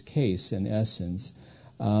Nash's case, in essence.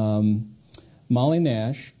 Molly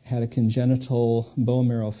Nash had a congenital bone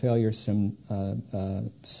marrow failure syndrome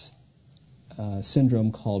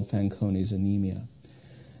called Fanconi's anemia.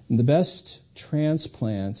 And the best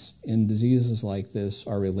transplants in diseases like this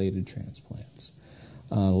are related transplants,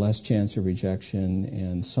 less chance of rejection,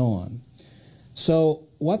 and so on. So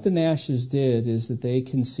what the Nashes did is that they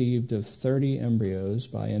conceived of 30 embryos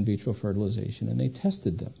by in vitro fertilization, and they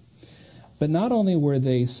tested them. But not only were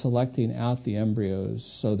they selecting out the embryos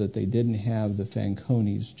so that they didn't have the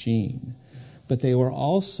Fanconi's gene, but they were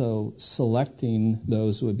also selecting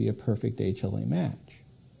those who would be a perfect HLA match.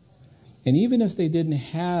 And even if they didn't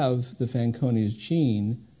have the Fanconi's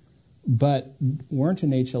gene, but weren't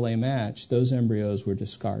an HLA match, those embryos were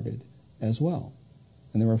discarded as well.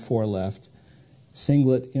 And there were 4 left.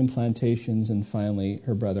 Singlet implantations, and finally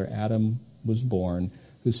her brother Adam was born,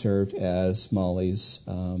 who served as Molly's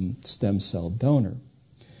stem cell donor.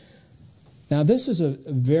 Now this is a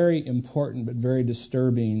very important but very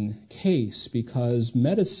disturbing case, because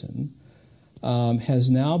medicine has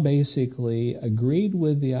now basically agreed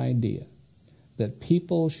with the idea that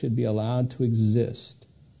people should be allowed to exist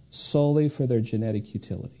solely for their genetic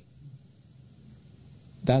utility.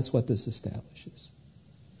 That's what this establishes.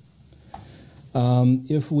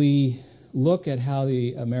 If we look at how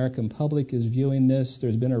the American public is viewing this,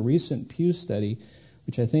 there's been a recent Pew study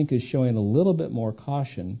which I think is showing a little bit more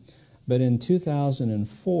caution. But in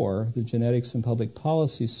 2004, the Genetics and Public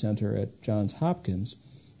Policy Center at Johns Hopkins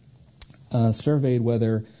surveyed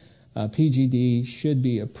whether PGD should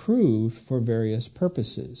be approved for various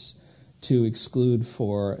purposes, to exclude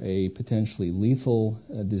for a potentially lethal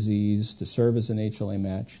disease, to serve as an HLA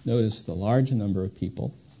match. Notice the large number of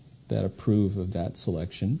people that approve of that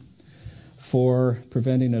selection. For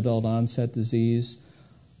preventing adult onset disease,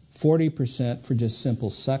 40% for just simple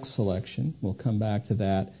sex selection. We'll come back to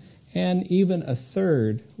that. And even a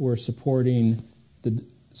third were supporting the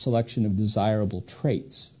selection of desirable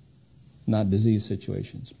traits, not disease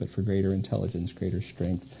situations, but for greater intelligence, greater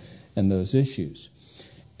strength, and those issues.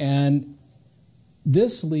 And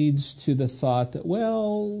this leads to the thought that,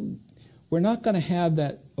 well, we're not going to have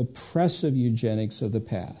that oppressive eugenics of the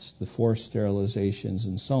past, the forced sterilizations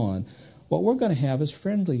and so on. What we're going to have is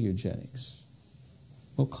friendly eugenics.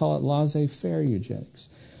 We'll call it laissez-faire eugenics,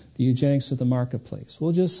 the eugenics of the marketplace.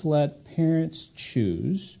 We'll just let parents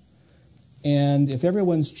choose, and if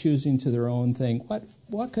everyone's choosing to their own thing,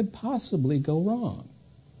 what could possibly go wrong?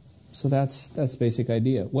 So that's the basic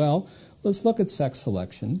idea. Well, let's look at sex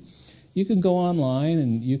selection. You can go online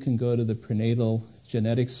and you can go to the Prenatal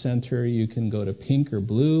Genetics Center, you can go to Pink or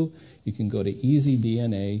Blue, you can go to Easy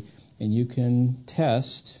DNA, and you can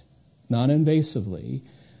test non-invasively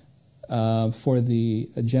for the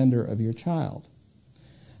gender of your child.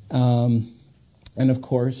 And of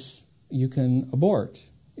course, you can abort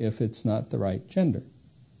if it's not the right gender.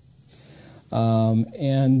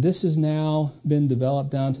 And this has now been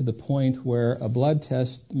developed down to the point where a blood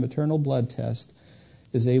test, maternal blood test,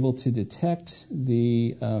 is able to detect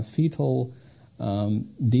the fetal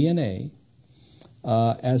DNA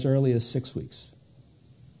as early as 6 weeks.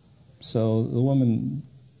 So the woman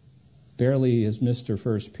barely has missed her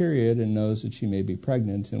first period and knows that she may be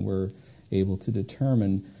pregnant, and we're able to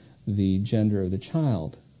determine the gender of the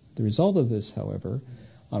child. The result of this, however,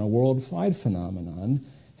 on a worldwide phenomenon,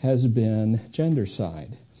 has been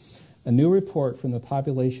gendercide. A new report from the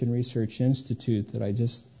Population Research Institute that I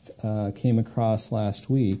just came across last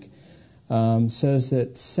week says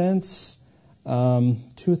that since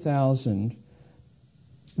 2000,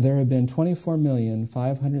 there have been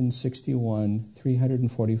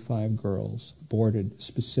 24,561,345 girls aborted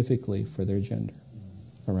specifically for their gender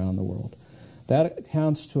around the world. That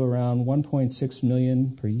accounts to around 1.6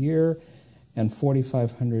 million per year and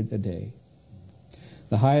 4,500 a day.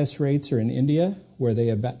 The highest rates are in India, where they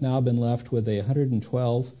have now been left with a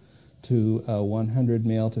 112 to 100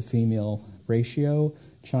 male to female ratio,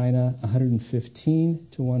 China 115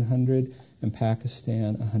 to 100, and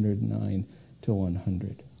Pakistan 109 to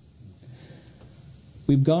 100.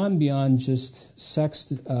 We've gone beyond just sex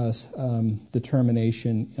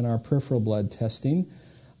determination in our peripheral blood testing.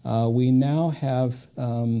 We now have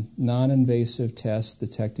non-invasive tests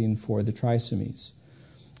detecting for the trisomies.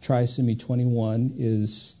 Trisomy 21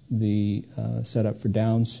 is the setup for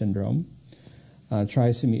Down syndrome,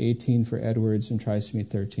 trisomy 18 for Edwards, and trisomy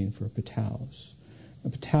 13 for Patau's.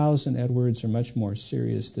 Patau's and Edwards are much more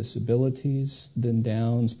serious disabilities than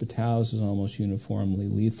Down's. Patau's is almost uniformly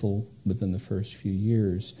lethal within the first few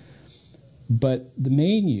years. But the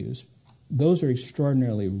main use, those are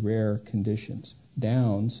extraordinarily rare conditions.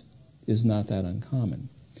 Down's is not that uncommon.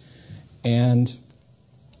 And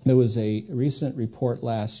there was a recent report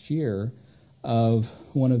last year of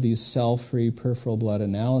one of these cell-free peripheral blood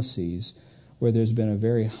analyses where there's been a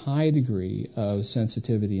very high degree of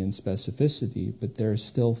sensitivity and specificity, but there are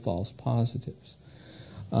still false positives.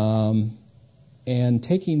 And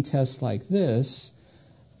taking tests like this,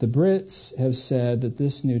 the Brits have said that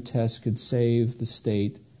this new test could save the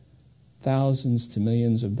state thousands to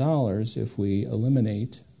millions of dollars if we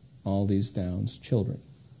eliminate all these Down's children.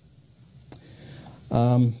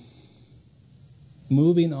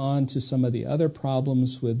 Moving on to some of the other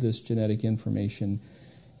problems with this genetic information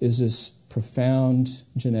is this profound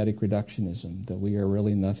genetic reductionism, that we are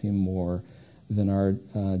really nothing more than our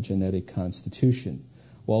genetic constitution.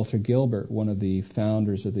 Walter Gilbert, one of the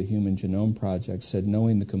founders of the Human Genome Project, said,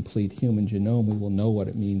 knowing the complete human genome, we will know what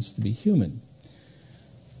it means to be human.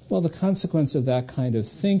 Well, the consequence of that kind of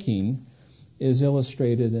thinking is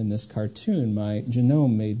illustrated in this cartoon. My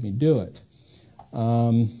genome made me do it.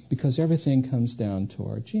 Because everything comes down to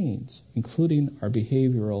our genes, including our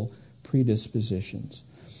behavioral predispositions.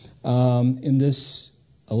 In this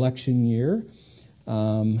election year,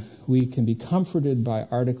 we can be comforted by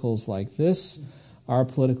articles like this: our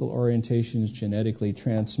political orientation is genetically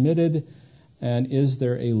transmitted, and is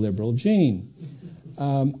there a liberal gene?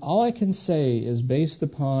 All I can say is, based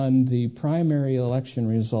upon the primary election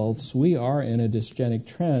results, we are in a dysgenic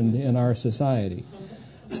trend in our society.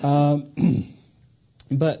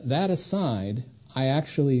 But that aside, I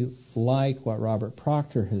actually like what Robert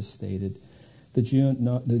Proctor has stated. The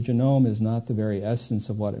genome is not the very essence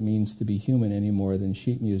of what it means to be human any more than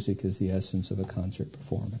sheet music is the essence of a concert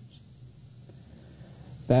performance.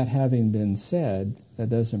 That having been said, that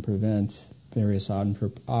doesn't prevent various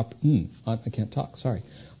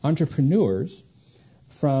entrepreneurs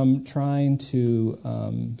from trying to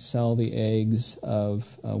sell the eggs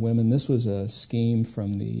of women. This was a scheme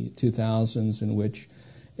from the 2000s in which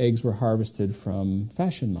eggs were harvested from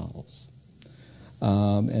fashion models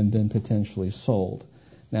and then potentially sold.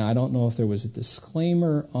 Now, I don't know if there was a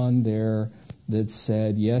disclaimer on there that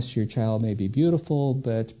said, yes, your child may be beautiful,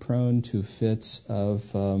 but prone to fits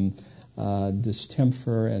of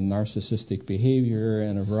distemper and narcissistic behavior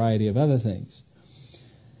and a variety of other things.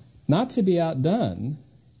 Not to be outdone,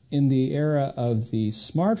 in the era of the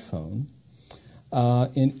smartphone,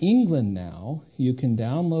 in England now, you can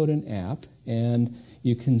download an app and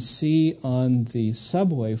you can see on the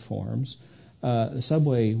subway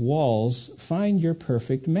walls, find your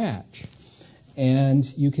perfect match. And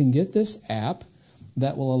you can get this app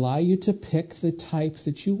that will allow you to pick the type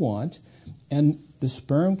that you want, and the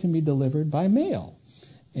sperm can be delivered by mail.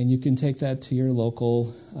 And you can take that to your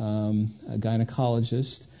local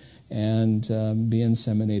gynecologist and be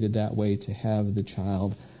inseminated that way to have the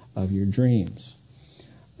child of your dreams.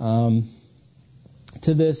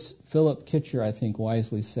 To this, Philip Kitcher, I think,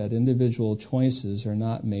 wisely said, individual choices are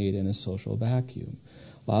not made in a social vacuum.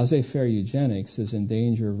 Laissez-faire eugenics is in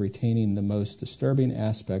danger of retaining the most disturbing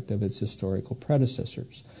aspect of its historical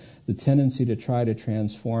predecessors, the tendency to try to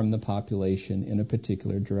transform the population in a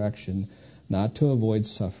particular direction, not to avoid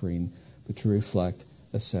suffering, but to reflect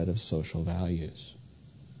a set of social values.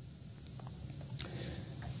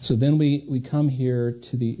 So then we come here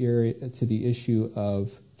to the issue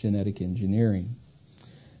of genetic engineering.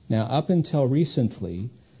 Now, up until recently,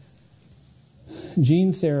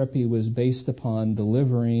 gene therapy was based upon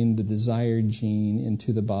delivering the desired gene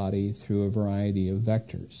into the body through a variety of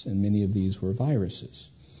vectors, and many of these were viruses.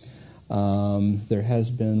 There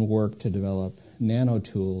has been work to develop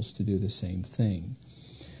nanotools to do the same thing.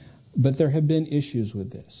 But there have been issues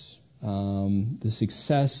with this. The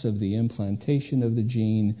success of the implantation of the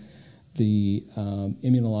gene, the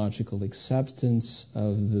immunological acceptance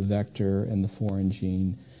of the vector and the foreign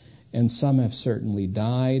gene, and some have certainly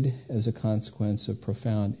died as a consequence of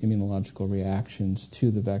profound immunological reactions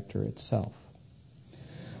to the vector itself.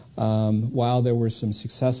 While there was some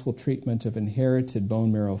successful treatment of inherited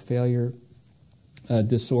bone marrow failure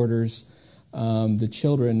disorders, the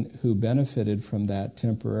children who benefited from that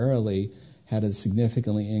temporarily had a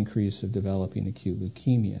significantly increase of developing acute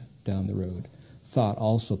leukemia down the road, thought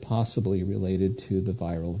also possibly related to the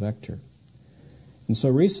viral vector. And so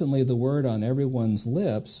recently the word on everyone's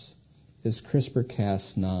lips is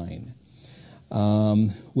CRISPR-Cas9,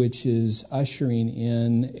 which is ushering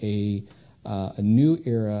in a new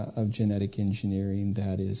era of genetic engineering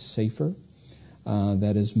that is safer,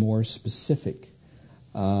 that is more specific,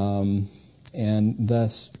 and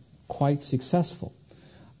thus quite successful.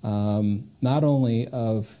 Not only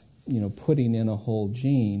of putting in a whole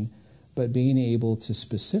gene, but being able to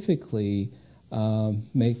specifically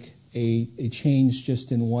make a change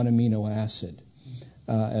just in one amino acid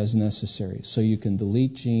as necessary. So you can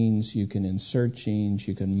delete genes, you can insert genes,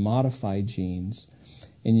 you can modify genes,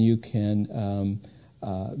 and you can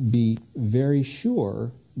be very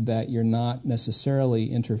sure that you're not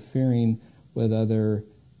necessarily interfering with other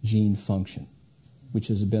gene function, which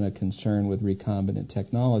has been a concern with recombinant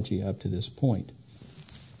technology up to this point.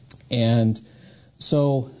 And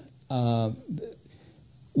so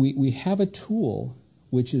we have a tool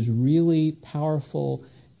which is really powerful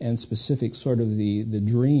and specific, sort of the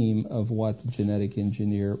dream of what the genetic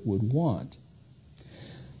engineer would want.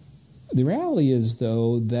 The reality is,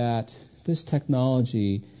 though, that this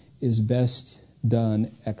technology is best done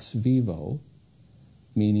ex vivo,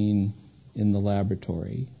 meaning in the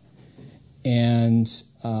laboratory. And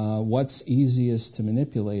what's easiest to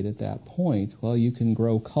manipulate at that point? Well, you can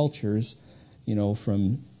grow cultures,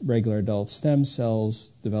 from regular adult stem cells,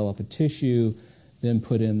 develop a tissue, then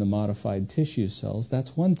put in the modified tissue cells.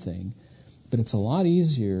 That's one thing. But it's a lot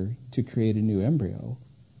easier to create a new embryo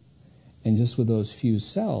and just with those few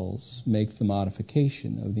cells make the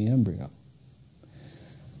modification of the embryo.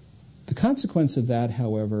 The consequence of that,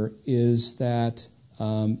 however, is that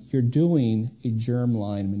you're doing a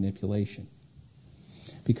germline manipulation,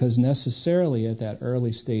 because necessarily at that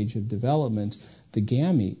early stage of development, the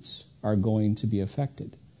gametes are going to be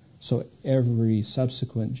affected. So every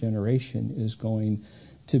subsequent generation is going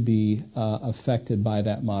to be affected by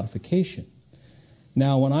that modification.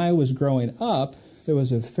 Now, when I was growing up, there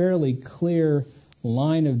was a fairly clear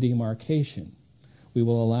line of demarcation. We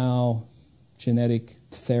will allow genetic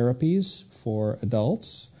therapies for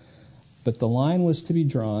adults, but the line was to be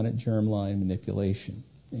drawn at germline manipulation.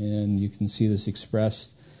 And you can see this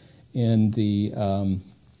expressed in the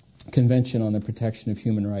Convention on the Protection of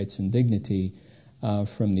Human Rights and Dignity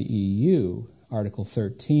from the EU. Article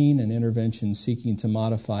 13, an intervention seeking to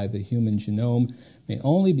modify the human genome may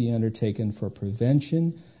only be undertaken for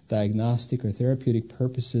prevention, diagnostic, or therapeutic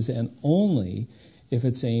purposes, and only if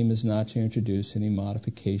its aim is not to introduce any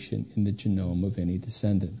modification in the genome of any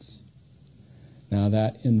descendants. Now,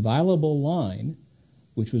 that inviolable line,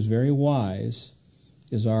 which was very wise,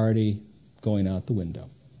 is already going out the window.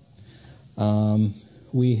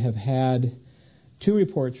 We have had 2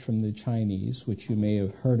 reports from the Chinese, which you may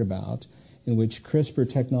have heard about, in which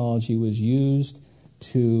CRISPR technology was used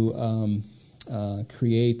to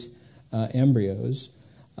create embryos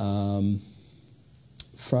of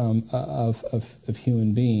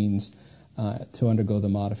human beings to undergo the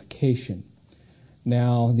modification.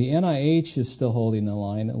 Now, the NIH is still holding the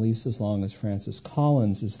line, at least as long as Francis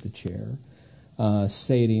Collins is the chair,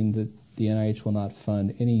 stating that the NIH will not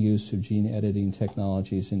fund any use of gene editing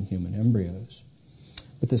technologies in human embryos.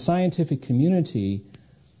 But the scientific community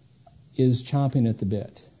is chomping at the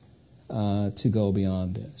bit to go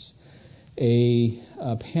beyond this. A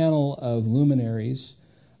panel of luminaries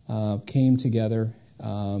came together,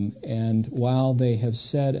 and while they have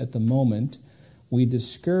said at the moment, we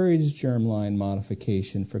discourage germline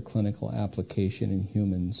modification for clinical application in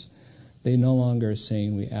humans, they no longer are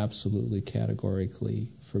saying we absolutely categorically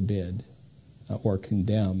forbid or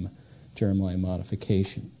condemn germline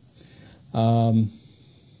modification.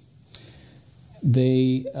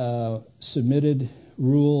 They submitted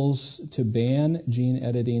rules to ban gene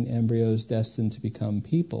editing embryos destined to become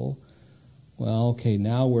people. Well, okay,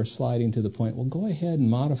 now we're sliding to the point, well, go ahead and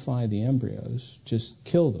modify the embryos, just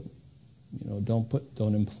kill them.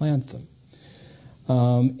 Don't implant them.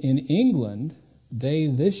 In England, they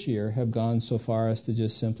this year have gone so far as to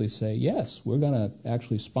just simply say, yes, we're going to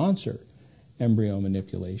actually sponsor embryo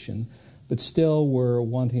manipulation, but still we're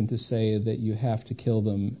wanting to say that you have to kill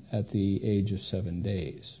them at the age of 7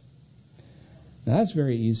 days. Now, that's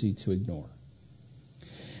very easy to ignore.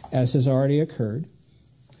 As has already occurred,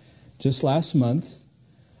 just last month,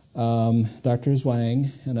 Dr.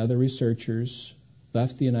 Zhuang and other researchers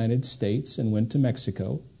left the United States and went to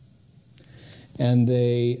Mexico, and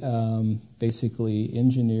they basically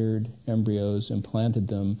engineered embryos, implanted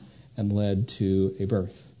them, and led to a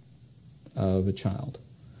birth of a child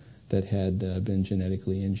that had been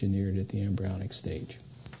genetically engineered at the embryonic stage.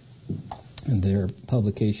 And their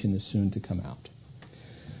publication is soon to come out.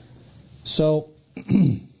 So,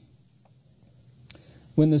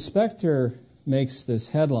 when the Spectre makes this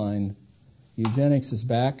headline, eugenics is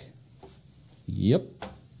back, yep,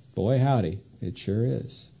 boy howdy, it sure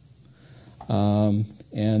is.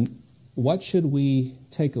 And what should we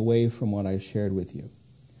take away from what I've shared with you?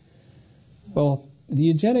 Well, the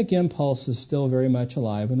eugenic impulse is still very much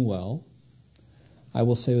alive and well. I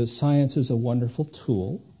will say that science is a wonderful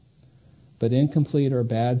tool, but incomplete or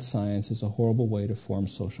bad science is a horrible way to form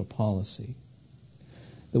social policy.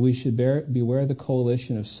 That we should beware the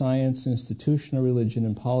coalition of science, institutional religion,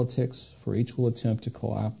 and politics, for each will attempt to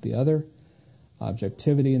co-opt the other.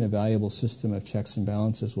 Objectivity and a valuable system of checks and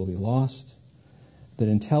balances will be lost. That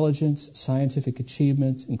intelligence, scientific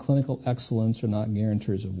achievement, and clinical excellence are not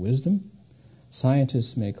guarantors of wisdom.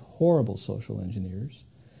 Scientists make horrible social engineers,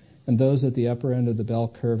 and those at the upper end of the bell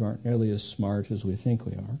curve aren't nearly as smart as we think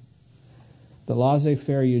we are. The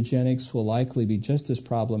laissez-faire eugenics will likely be just as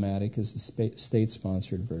problematic as the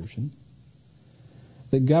state-sponsored version.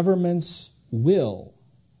 The governments will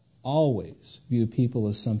always view people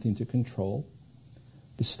as something to control.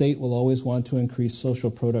 The state will always want to increase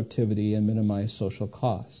social productivity and minimize social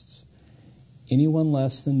costs. Anyone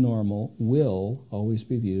less than normal will always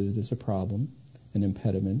be viewed as a problem, an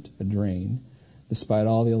impediment, a drain, despite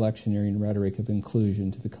all the electioneering rhetoric of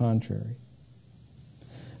inclusion to the contrary.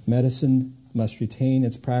 Medicine must retain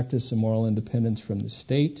its practice and moral independence from the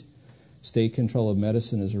state. State control of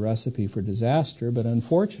medicine is a recipe for disaster, but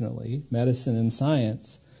unfortunately, medicine and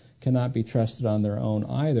science cannot be trusted on their own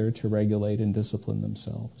either to regulate and discipline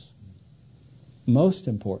themselves. Most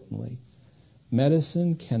importantly,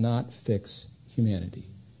 medicine cannot fix humanity,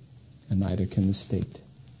 and neither can the state.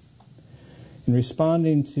 In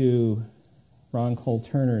responding to Ron Cole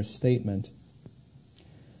Turner's statement,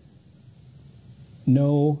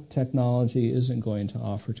 no technology isn't going to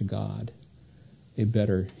offer to God a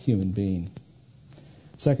better human being.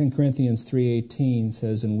 2 Corinthians 3:18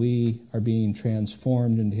 says, "And we are being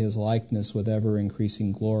transformed into His likeness with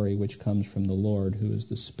ever-increasing glory, which comes from the Lord, who is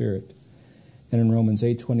the Spirit." And in Romans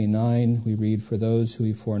 8:29, we read, "For those who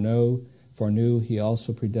He foreknew, He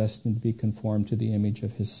also predestined to be conformed to the image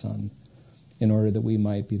of His Son, in order that we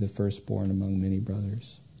might be the firstborn among many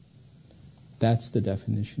brothers." That's the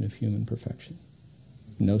definition of human perfection.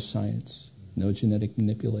 No science, no genetic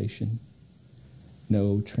manipulation,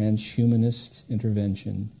 no transhumanist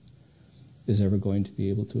intervention is ever going to be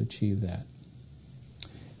able to achieve that.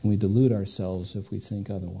 And we delude ourselves if we think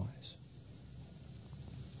otherwise.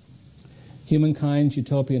 Humankind's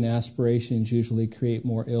utopian aspirations usually create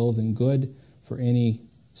more ill than good, for any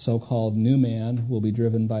so-called new man will be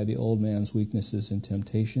driven by the old man's weaknesses and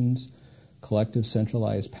temptations. Collective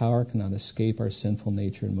centralized power cannot escape our sinful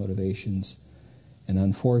nature and motivations. And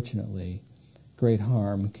unfortunately, great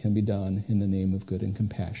harm can be done in the name of good and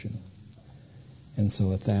compassion. And so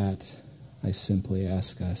with that, I simply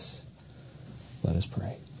ask us, let us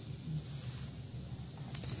pray.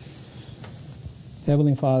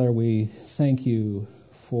 Heavenly Father, we thank you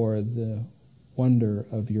for the wonder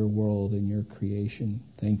of your world and your creation.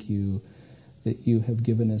 Thank you that you have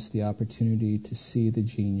given us the opportunity to see the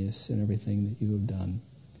genius in everything that you have done.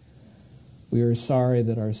 We are sorry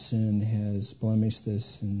that our sin has blemished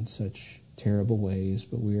this in such terrible ways,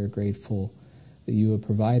 but we are grateful that you have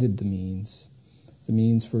provided the means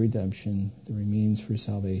for redemption, the means for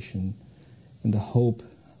salvation, and the hope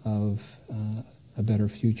of a better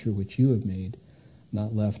future which you have made,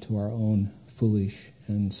 not left to our own foolish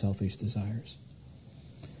and selfish desires.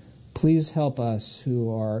 Please help us who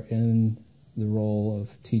are in the role of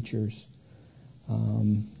teachers,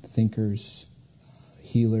 thinkers,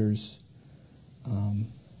 healers,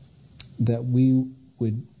 that we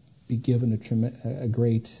would be given a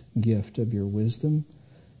great gift of your wisdom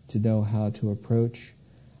to know how to approach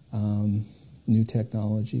new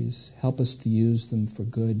technologies. Help us to use them for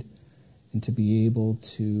good and to be able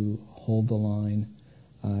to hold the line,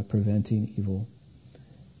 preventing evil.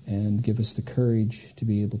 And give us the courage to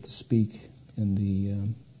be able to speak in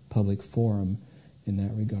the public forum in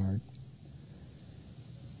that regard.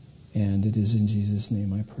 And it is in Jesus'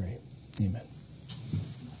 name I pray. Amen.